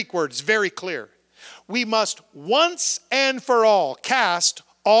original Greek word. It's very clear. We must once and for all cast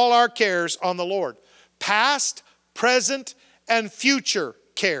all our cares on the Lord. Past, present, and future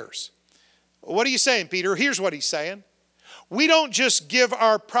cares. What are you saying, Peter? Here's what he's saying. We don't just give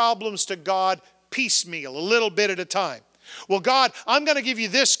our problems to God piecemeal, a little bit at a time. Well, God, I'm going to give you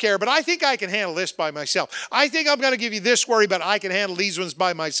this care, but I think I can handle this by myself. I think I'm going to give you this worry, but I can handle these ones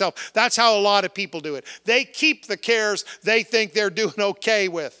by myself. That's how a lot of people do it. They keep the cares they think they're doing okay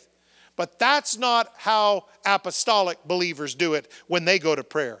with. But that's not how apostolic believers do it when they go to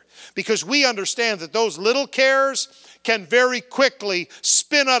prayer. Because we understand that those little cares can very quickly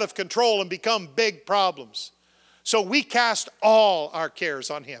spin out of control and become big problems. So we cast all our cares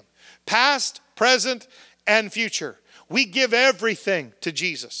on him. Past, present, and future. We give everything to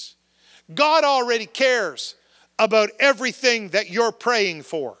Jesus. God already cares about everything that you're praying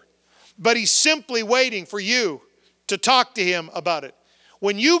for. But he's simply waiting for you to talk to him about it.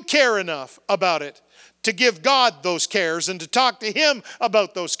 When you care enough about it to give God those cares and to talk to him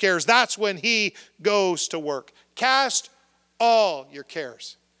about those cares, that's when he goes to work. Cast all your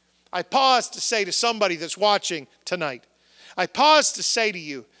cares. I pause to say to somebody that's watching tonight, I pause to say to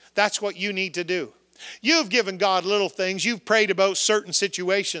you, that's what you need to do. You've given God little things. You've prayed about certain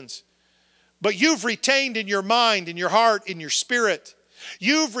situations. But you've retained in your mind, in your heart, in your spirit,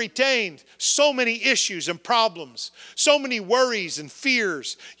 you've retained so many issues and problems, so many worries and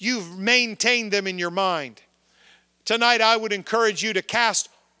fears. You've maintained them in your mind. Tonight I would encourage you to cast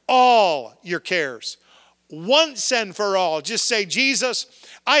all your cares. Once and for all. Just say, Jesus,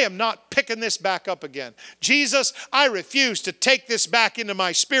 I am not picking this back up again. Jesus, I refuse to take this back into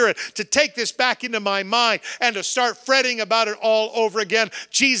my spirit, to take this back into my mind, and to start fretting about it all over again.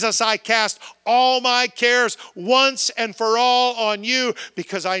 Jesus, I cast all my cares once and for all on you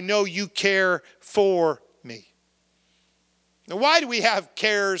because I know you care for me. Now, why do we have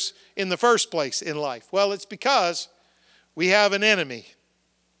cares in the first place in life? Well, it's because we have an enemy.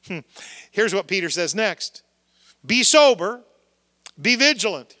 Here's what Peter says next. Be sober, be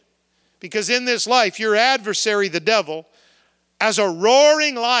vigilant, because in this life your adversary, the devil, as a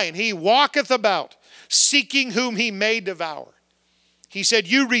roaring lion, he walketh about, seeking whom he may devour. He said,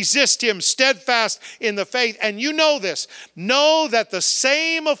 you resist him steadfast in the faith. And you know this. Know that the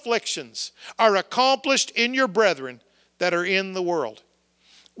same afflictions are accomplished in your brethren that are in the world.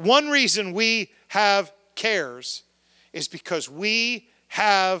 One reason we have cares is because we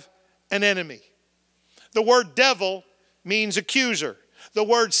have an enemy. The word devil means accuser. The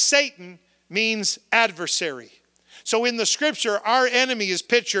word Satan means adversary. So in the scripture, our enemy is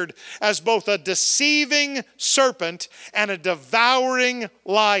pictured as both a deceiving serpent and a devouring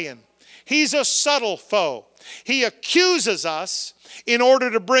lion. He's a subtle foe. He accuses us in order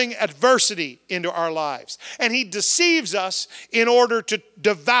to bring adversity into our lives. And he deceives us in order to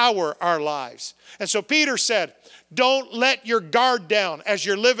devour our lives. And so Peter said, don't let your guard down as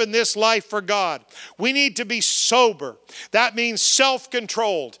you're living this life for God. We need to be sober. That means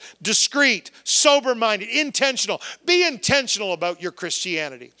self-controlled, discreet, sober-minded, intentional. Be intentional about your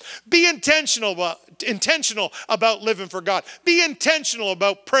Christianity. Be intentional about living for God. Be intentional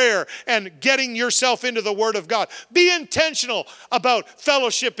about prayer and getting yourself into the Word of God. Be intentional about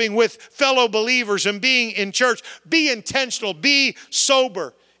fellowshipping with fellow believers and being in church. Be intentional. Be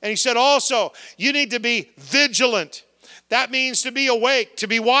sober. And he said also, you need to be vigilant. That means to be awake, to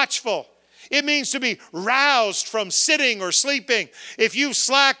be watchful. It means to be roused from sitting or sleeping. If you've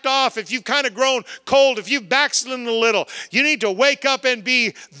slacked off, if you've kind of grown cold, if you've backslidden a little, you need to wake up and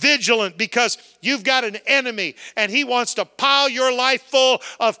be vigilant because you've got an enemy and he wants to pile your life full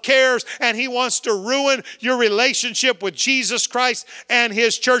of cares and he wants to ruin your relationship with Jesus Christ and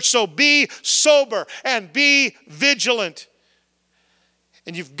his church. So be sober and be vigilant.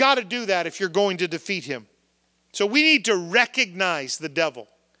 And you've got to do that if you're going to defeat him. So we need to recognize the devil.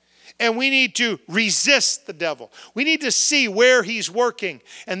 And we need to resist the devil. We need to see where he's working.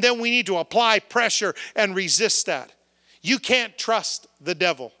 And then we need to apply pressure and resist that. You can't trust the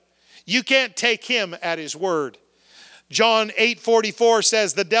devil. You can't take him at his word. John 8:44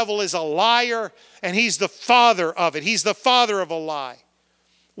 says the devil is a liar and he's the father of it. He's the father of a lie.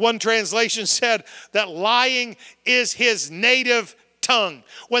 One translation said that lying is his native tongue.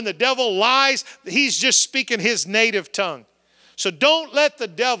 When the devil lies, he's just speaking his native tongue. So don't let the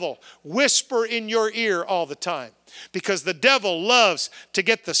devil whisper in your ear all the time, because the devil loves to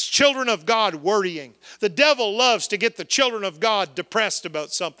get the children of God worrying. The devil loves to get the children of God depressed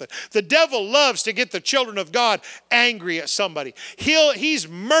about something. The devil loves to get the children of God angry at somebody. He's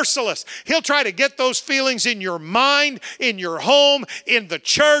merciless. He'll try to get those feelings in your mind, in your home, in the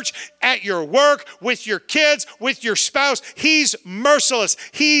church, at your work, with your kids, with your spouse. He's merciless.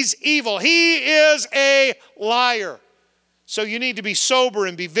 He's evil. He is a liar. So you need to be sober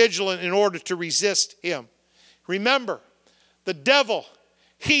and be vigilant in order to resist him. Remember, the devil,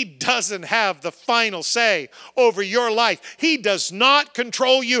 he doesn't have the final say over your life. He does not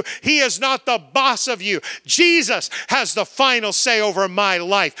control you. He is not the boss of you. Jesus has the final say over my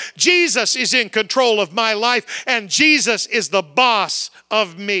life. Jesus is in control of my life, and Jesus is the boss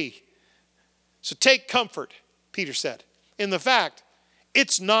of me. So take comfort, Peter said, in the fact,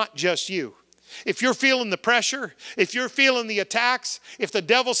 It's not just you. If you're feeling the pressure, if you're feeling the attacks, if the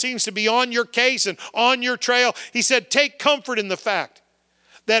devil seems to be on your case and on your trail, he said, take comfort in the fact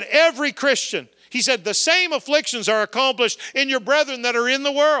that every Christian, he said, the same afflictions are accomplished in your brethren that are in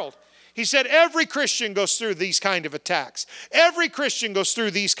the world. He said, every Christian goes through these kind of attacks. Every Christian goes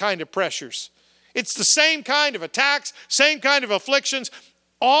through these kind of pressures. It's the same kind of attacks, same kind of afflictions.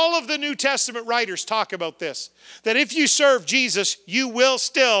 All of the New Testament writers talk about this, that if you serve Jesus, you will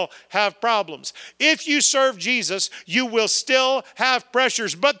still have problems. If you serve Jesus, you will still have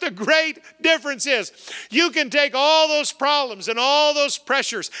pressures. But the great difference is you can take all those problems and all those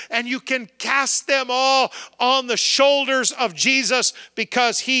pressures and you can cast them all on the shoulders of Jesus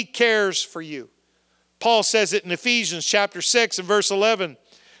because he cares for you. Paul says it in Ephesians chapter 6 and verse 11.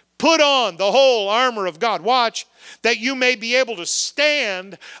 Put on the whole armor of God. Watch, that you may be able to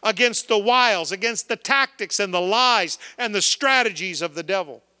stand against the wiles, against the tactics and the lies and the strategies of the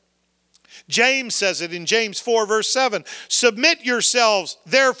devil. James says it in James 4 verse 7. Submit yourselves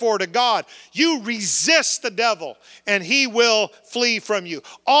therefore to God. You resist the devil and he will flee from you.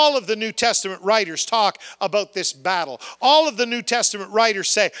 All of the New Testament writers talk about this battle. All of the New Testament writers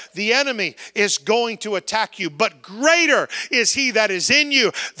say the enemy is going to attack you, but greater is he that is in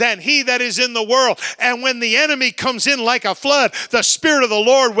you than he that is in the world. And when the enemy comes in like a flood, the Spirit of the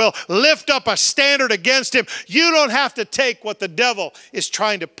Lord will lift up a standard against him. You don't have to take what the devil is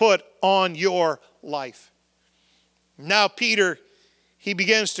trying to put on your life. Now Peter, he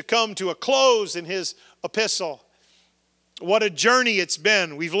begins to come to a close in his epistle. What a journey it's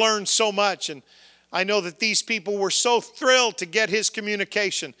been. We've learned so much, and I know that these people were so thrilled to get his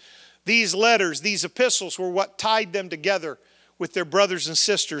communication. These letters, these epistles were what tied them together with their brothers and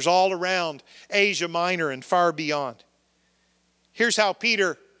sisters all around Asia Minor and far beyond. Here's how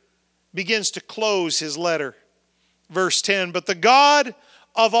Peter begins to close his letter. Verse 10, but the God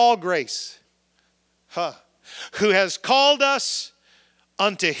of all grace, who has called us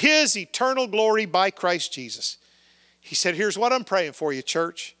unto his eternal glory by Christ Jesus. He said, here's what I'm praying for you,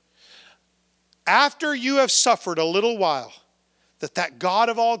 church. After you have suffered a little while, that God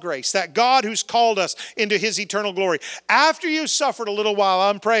of all grace, that God who's called us into his eternal glory, after you've suffered a little while,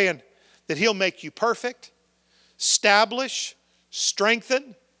 I'm praying that he'll make you perfect, establish,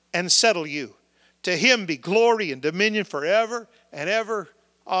 strengthen, and settle you. To him be glory and dominion forever and ever.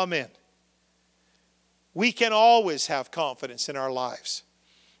 Amen. We can always have confidence in our lives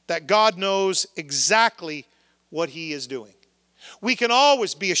that God knows exactly what he is doing. We can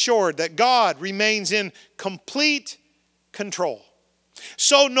always be assured that God remains in complete control.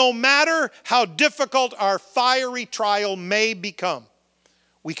 So no matter how difficult our fiery trial may become,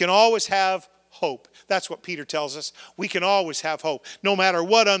 we can always have hope. That's what Peter tells us. We can always have hope. No matter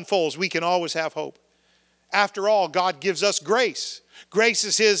what unfolds, we can always have hope. After all, God gives us grace. Grace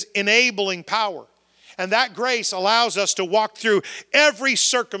is his enabling power. And that grace allows us to walk through every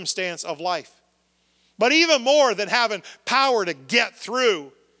circumstance of life. But even more than having power to get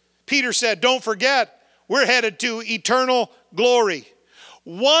through, Peter said, don't forget, we're headed to eternal glory.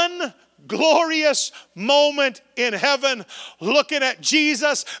 One glorious moment in heaven, looking at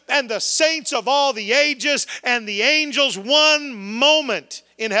Jesus and the saints of all the ages and the angels. One moment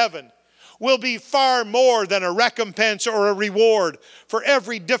in heaven will be far more than a recompense or a reward for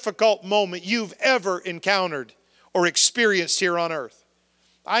every difficult moment you've ever encountered or experienced here on earth.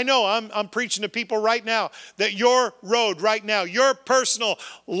 I know I'm preaching to people right now that your road right now, your personal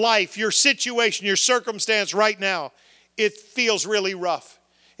life, your situation, your circumstance right now, it feels really rough.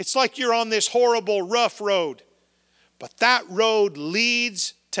 It's like you're on this horrible, rough road. But that road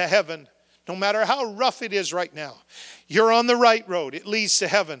leads to heaven. No matter how rough it is right now, you're on the right road. It leads to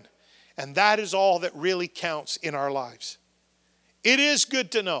heaven. And that is all that really counts in our lives. It is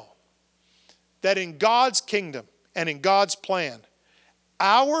good to know that in God's kingdom and in God's plan,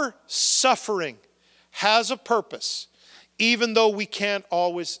 our suffering has a purpose, even though we can't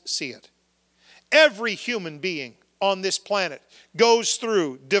always see it. Every human being on this planet goes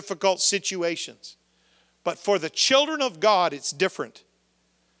through difficult situations. But for the children of God, it's different.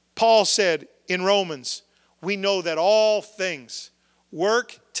 Paul said in Romans, we know that all things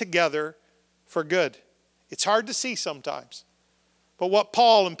work together for good. It's hard to see sometimes. But what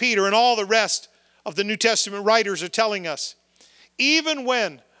Paul and Peter and all the rest of the New Testament writers are telling us, even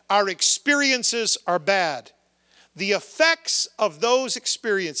when our experiences are bad, the effects of those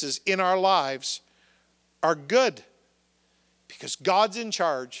experiences in our lives are good because God's in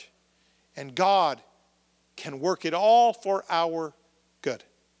charge and God can work it all for our good.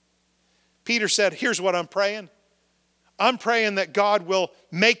 Peter said, here's what I'm praying. I'm praying that God will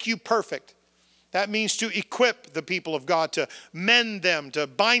make you perfect, That means to equip the people of God, to mend them, to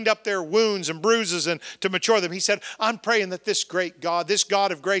bind up their wounds and bruises and to mature them. He said, I'm praying that this great God, this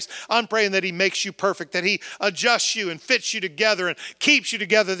God of grace, I'm praying that He makes you perfect, that He adjusts you and fits you together and keeps you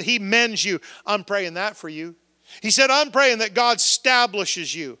together, that He mends you. I'm praying that for you. He said, I'm praying that God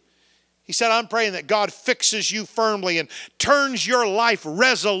establishes you. He said, I'm praying that God fixes you firmly and turns your life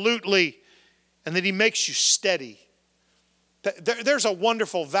resolutely and that He makes you steady. There's a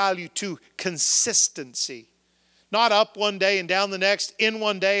wonderful value to consistency. Not up one day and down the next, in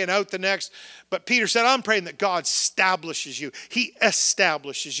one day and out the next. But Peter said, I'm praying that God establishes you. He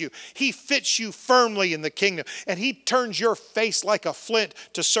establishes you. He fits you firmly in the kingdom. And He turns your face like a flint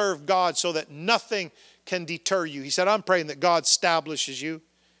to serve God so that nothing can deter you. He said, I'm praying that God establishes you.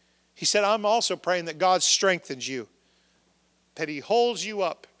 He said, I'm also praying that God strengthens you. That He holds you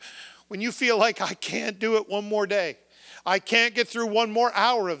up. When you feel like I can't do it one more day. I can't get through one more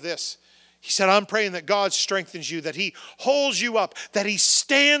hour of this. He said, I'm praying that God strengthens you, that He holds you up, that He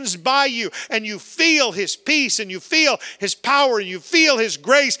stands by you, and you feel His peace, and you feel His power, and you feel His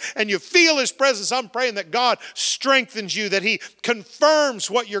grace, and you feel His presence. I'm praying that God strengthens you, that He confirms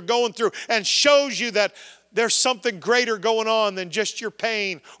what you're going through and shows you that there's something greater going on than just your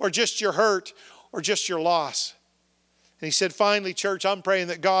pain or just your hurt or just your loss. And he said, finally, church, I'm praying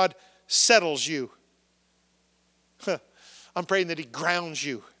that God settles you. I'm praying that He grounds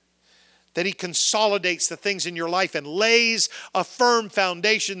you, that He consolidates the things in your life and lays a firm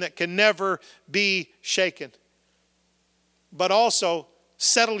foundation that can never be shaken. But also,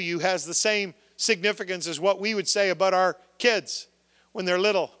 settle you has the same significance as what we would say about our kids when they're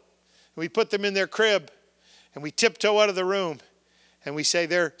little. We put them in their crib and we tiptoe out of the room and we say,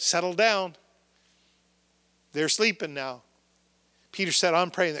 they're settled down. They're sleeping now. Peter said,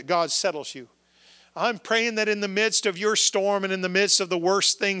 I'm praying that God settles you. I'm praying that in the midst of your storm and in the midst of the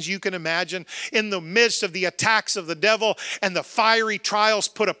worst things you can imagine, in the midst of the attacks of the devil and the fiery trials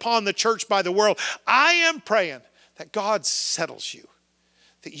put upon the church by the world, I am praying that God settles you.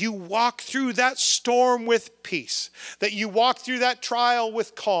 That you walk through that storm with peace. That you walk through that trial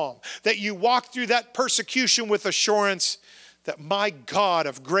with calm. That you walk through that persecution with assurance that my God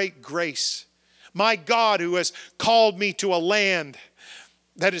of great grace, my God who has called me to a land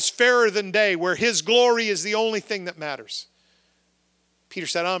that is fairer than day, where His glory is the only thing that matters. Peter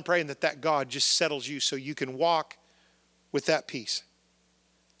said, I'm praying that God just settles you so you can walk with that peace.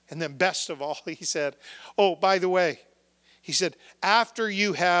 And then best of all, he said, oh, by the way, he said, after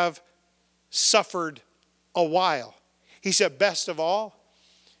you have suffered a while, he said, best of all,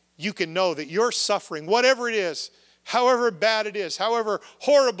 you can know that your suffering, whatever it is, however bad it is, however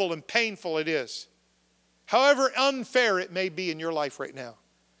horrible and painful it is, however unfair it may be in your life right now,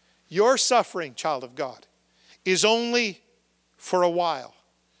 your suffering, child of God, is only for a while.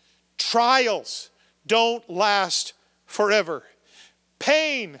 Trials don't last forever.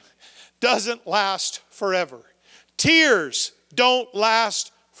 Pain doesn't last forever. Tears don't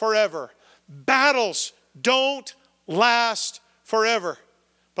last forever. Battles don't last forever.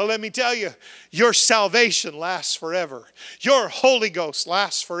 But let me tell you, your salvation lasts forever. Your Holy Ghost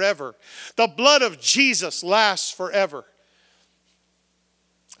lasts forever. The blood of Jesus lasts forever.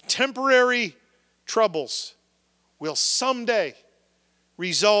 Temporary troubles will someday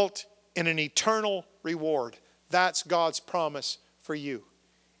result in an eternal reward. That's God's promise for you.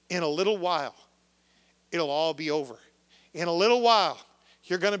 In a little while, it'll all be over. In a little while,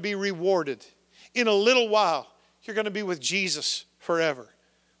 you're going to be rewarded. In a little while, you're going to be with Jesus forever.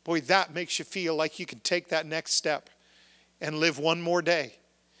 Boy, that makes you feel like you can take that next step and live one more day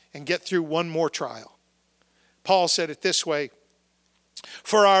and get through one more trial. Paul said it this way,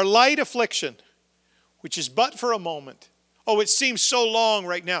 for our light affliction, which is but for a moment. Oh, it seems so long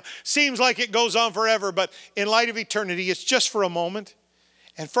right now. Seems like it goes on forever, but in light of eternity, it's just for a moment.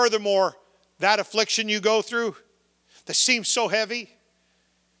 And furthermore, that affliction you go through that seems so heavy,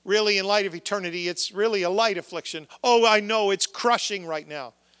 really in light of eternity, it's really a light affliction. Oh, I know it's crushing right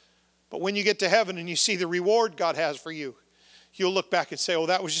now. But when you get to heaven and you see the reward God has for you, you'll look back and say, oh,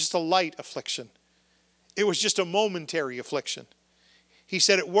 that was just a light affliction. It was just a momentary affliction. He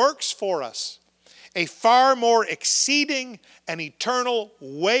said it works for us a far more exceeding and eternal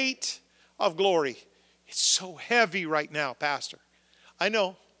weight of glory. It's so heavy right now, Pastor. I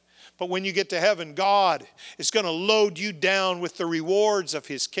know. But when you get to heaven, God is going to load you down with the rewards of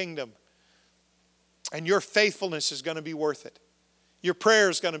His kingdom. And your faithfulness is going to be worth it. Your prayer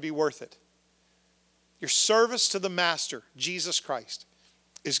is going to be worth it. Your service to the Master, Jesus Christ,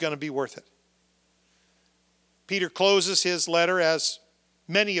 is going to be worth it. Peter closes his letter, as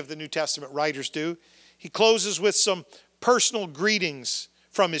many of the New Testament writers do. He closes with some personal greetings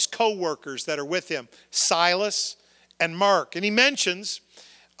from his co-workers that are with him, Silas and Mark. And he mentions,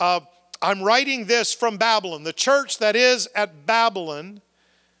 I'm writing this from Babylon. The church that is at Babylon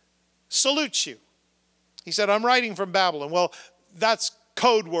salutes you. He said, I'm writing from Babylon. Well, that's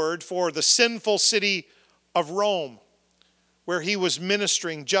code word for the sinful city of Rome, where he was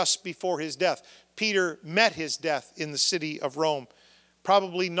ministering just before his death. Peter met his death in the city of Rome.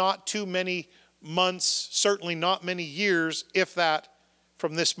 Probably not too many months, certainly not many years, if that,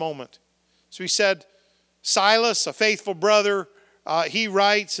 from this moment. So he said, Silas, a faithful brother, he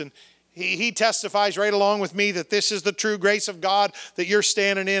writes, and he testifies right along with me that this is the true grace of God that you're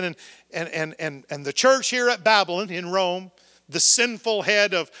standing in. And the church here at Babylon in Rome, the sinful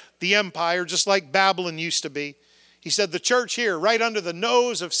head of the empire, just like Babylon used to be. He said the church here, right under the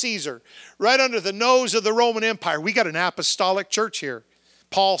nose of Caesar, right under the nose of the Roman Empire, we got an apostolic church here.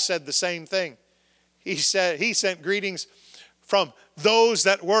 Paul said the same thing. He said he sent greetings from those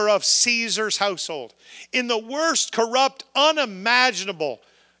that were of Caesar's household. In the worst, corrupt, unimaginable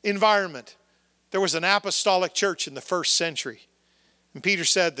environment, there was an apostolic church in the first century. And Peter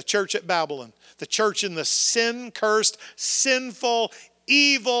said the church at Babylon, the church in the sin-cursed, sinful,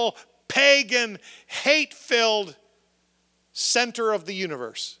 evil, pagan, hate-filled center of the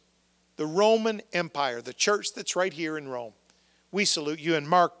universe, the Roman Empire, the church that's right here in Rome. We salute you, and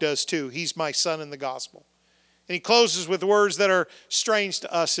Mark does too. He's my son in the gospel. And he closes with words that are strange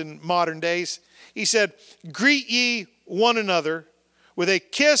to us in modern days. He said, greet ye one another with a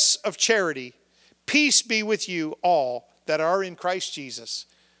kiss of charity. Peace be with you all that are in Christ Jesus.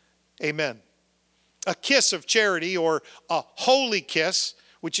 Amen. A kiss of charity, or a holy kiss,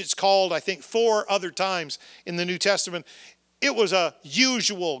 which it's called, I think, 4 other times in the New Testament. It was a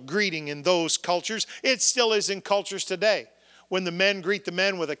usual greeting in those cultures. It still is in cultures today. When the men greet the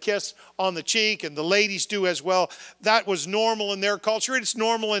men with a kiss on the cheek, and the ladies do as well. That was normal in their culture. It's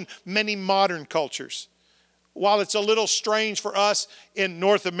normal in many modern cultures. While it's a little strange for us in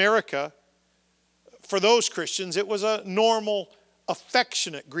North America, for those Christians, it was a normal,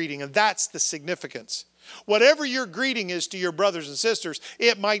 affectionate greeting, and that's the significance. Whatever your greeting is to your brothers and sisters,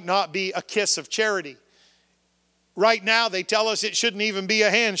 it might not be a kiss of charity. Right now, they tell us it shouldn't even be a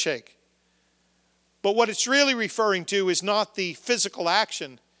handshake. But what it's really referring to is not the physical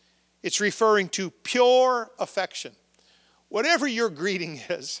action. It's referring to pure affection. Whatever your greeting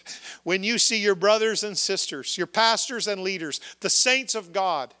is, when you see your brothers and sisters, your pastors and leaders, the saints of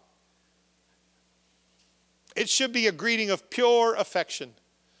God, it should be a greeting of pure affection.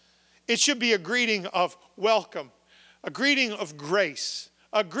 It should be a greeting of welcome, a greeting of grace,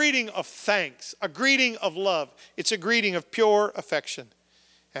 a greeting of thanks, a greeting of love. It's a greeting of pure affection.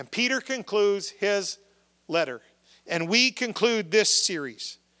 And Peter concludes his letter. And we conclude this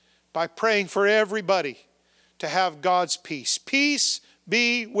series by praying for everybody to have God's peace. Peace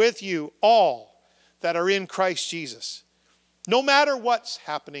be with you all that are in Christ Jesus. No matter what's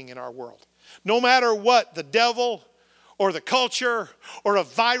happening in our world, no matter what the devil or the culture or a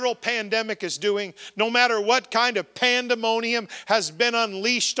viral pandemic is doing, no matter what kind of pandemonium has been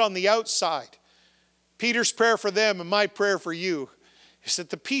unleashed on the outside, Peter's prayer for them and my prayer for you is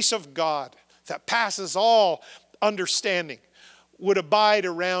that the peace of God that passes all understanding would abide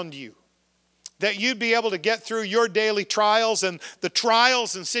around you. That you'd be able to get through your daily trials and the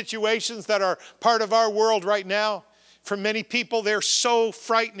trials and situations that are part of our world right now. For many people, they're so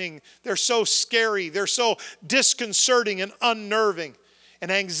frightening, they're so scary, they're so disconcerting and unnerving.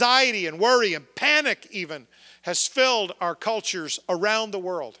 And anxiety and worry and panic even has filled our cultures around the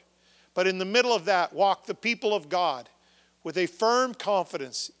world. But in the middle of that walk the people of God with a firm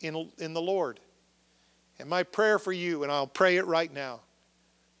confidence in the Lord. And my prayer for you, and I'll pray it right now.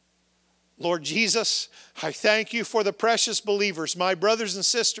 Lord Jesus, I thank you for the precious believers, my brothers and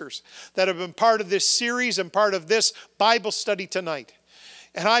sisters, that have been part of this series and part of this Bible study tonight.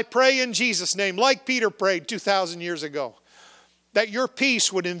 And I pray in Jesus' name, like Peter prayed 2,000 years ago, that your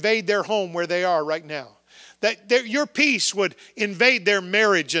peace would invade their home where they are right now. That your peace would invade their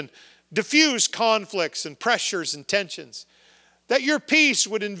marriage and diffuse conflicts and pressures and tensions. That your peace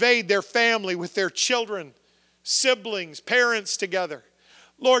would invade their family with their children, siblings, parents together.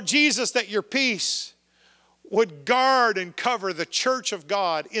 Lord Jesus, that your peace would guard and cover the church of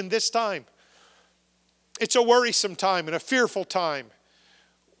God in this time. It's a worrisome time and a fearful time.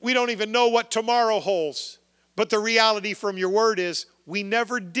 We don't even know what tomorrow holds. But the reality from your word is we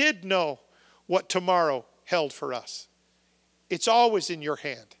never did know what tomorrow held for us. It's always in your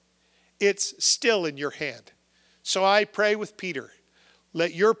hand. It's still in your hand. So I pray with Peter,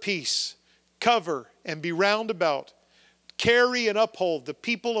 let your peace cover and be round about, carry and uphold the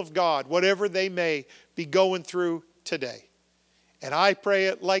people of God, whatever they may be going through today. And I pray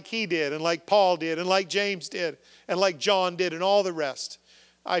it like he did, and like Paul did, and like James did, and like John did, and all the rest.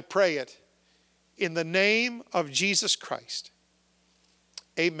 I pray it in the name of Jesus Christ.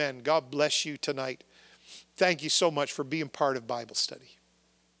 Amen. God bless you tonight. Thank you so much for being part of Bible study.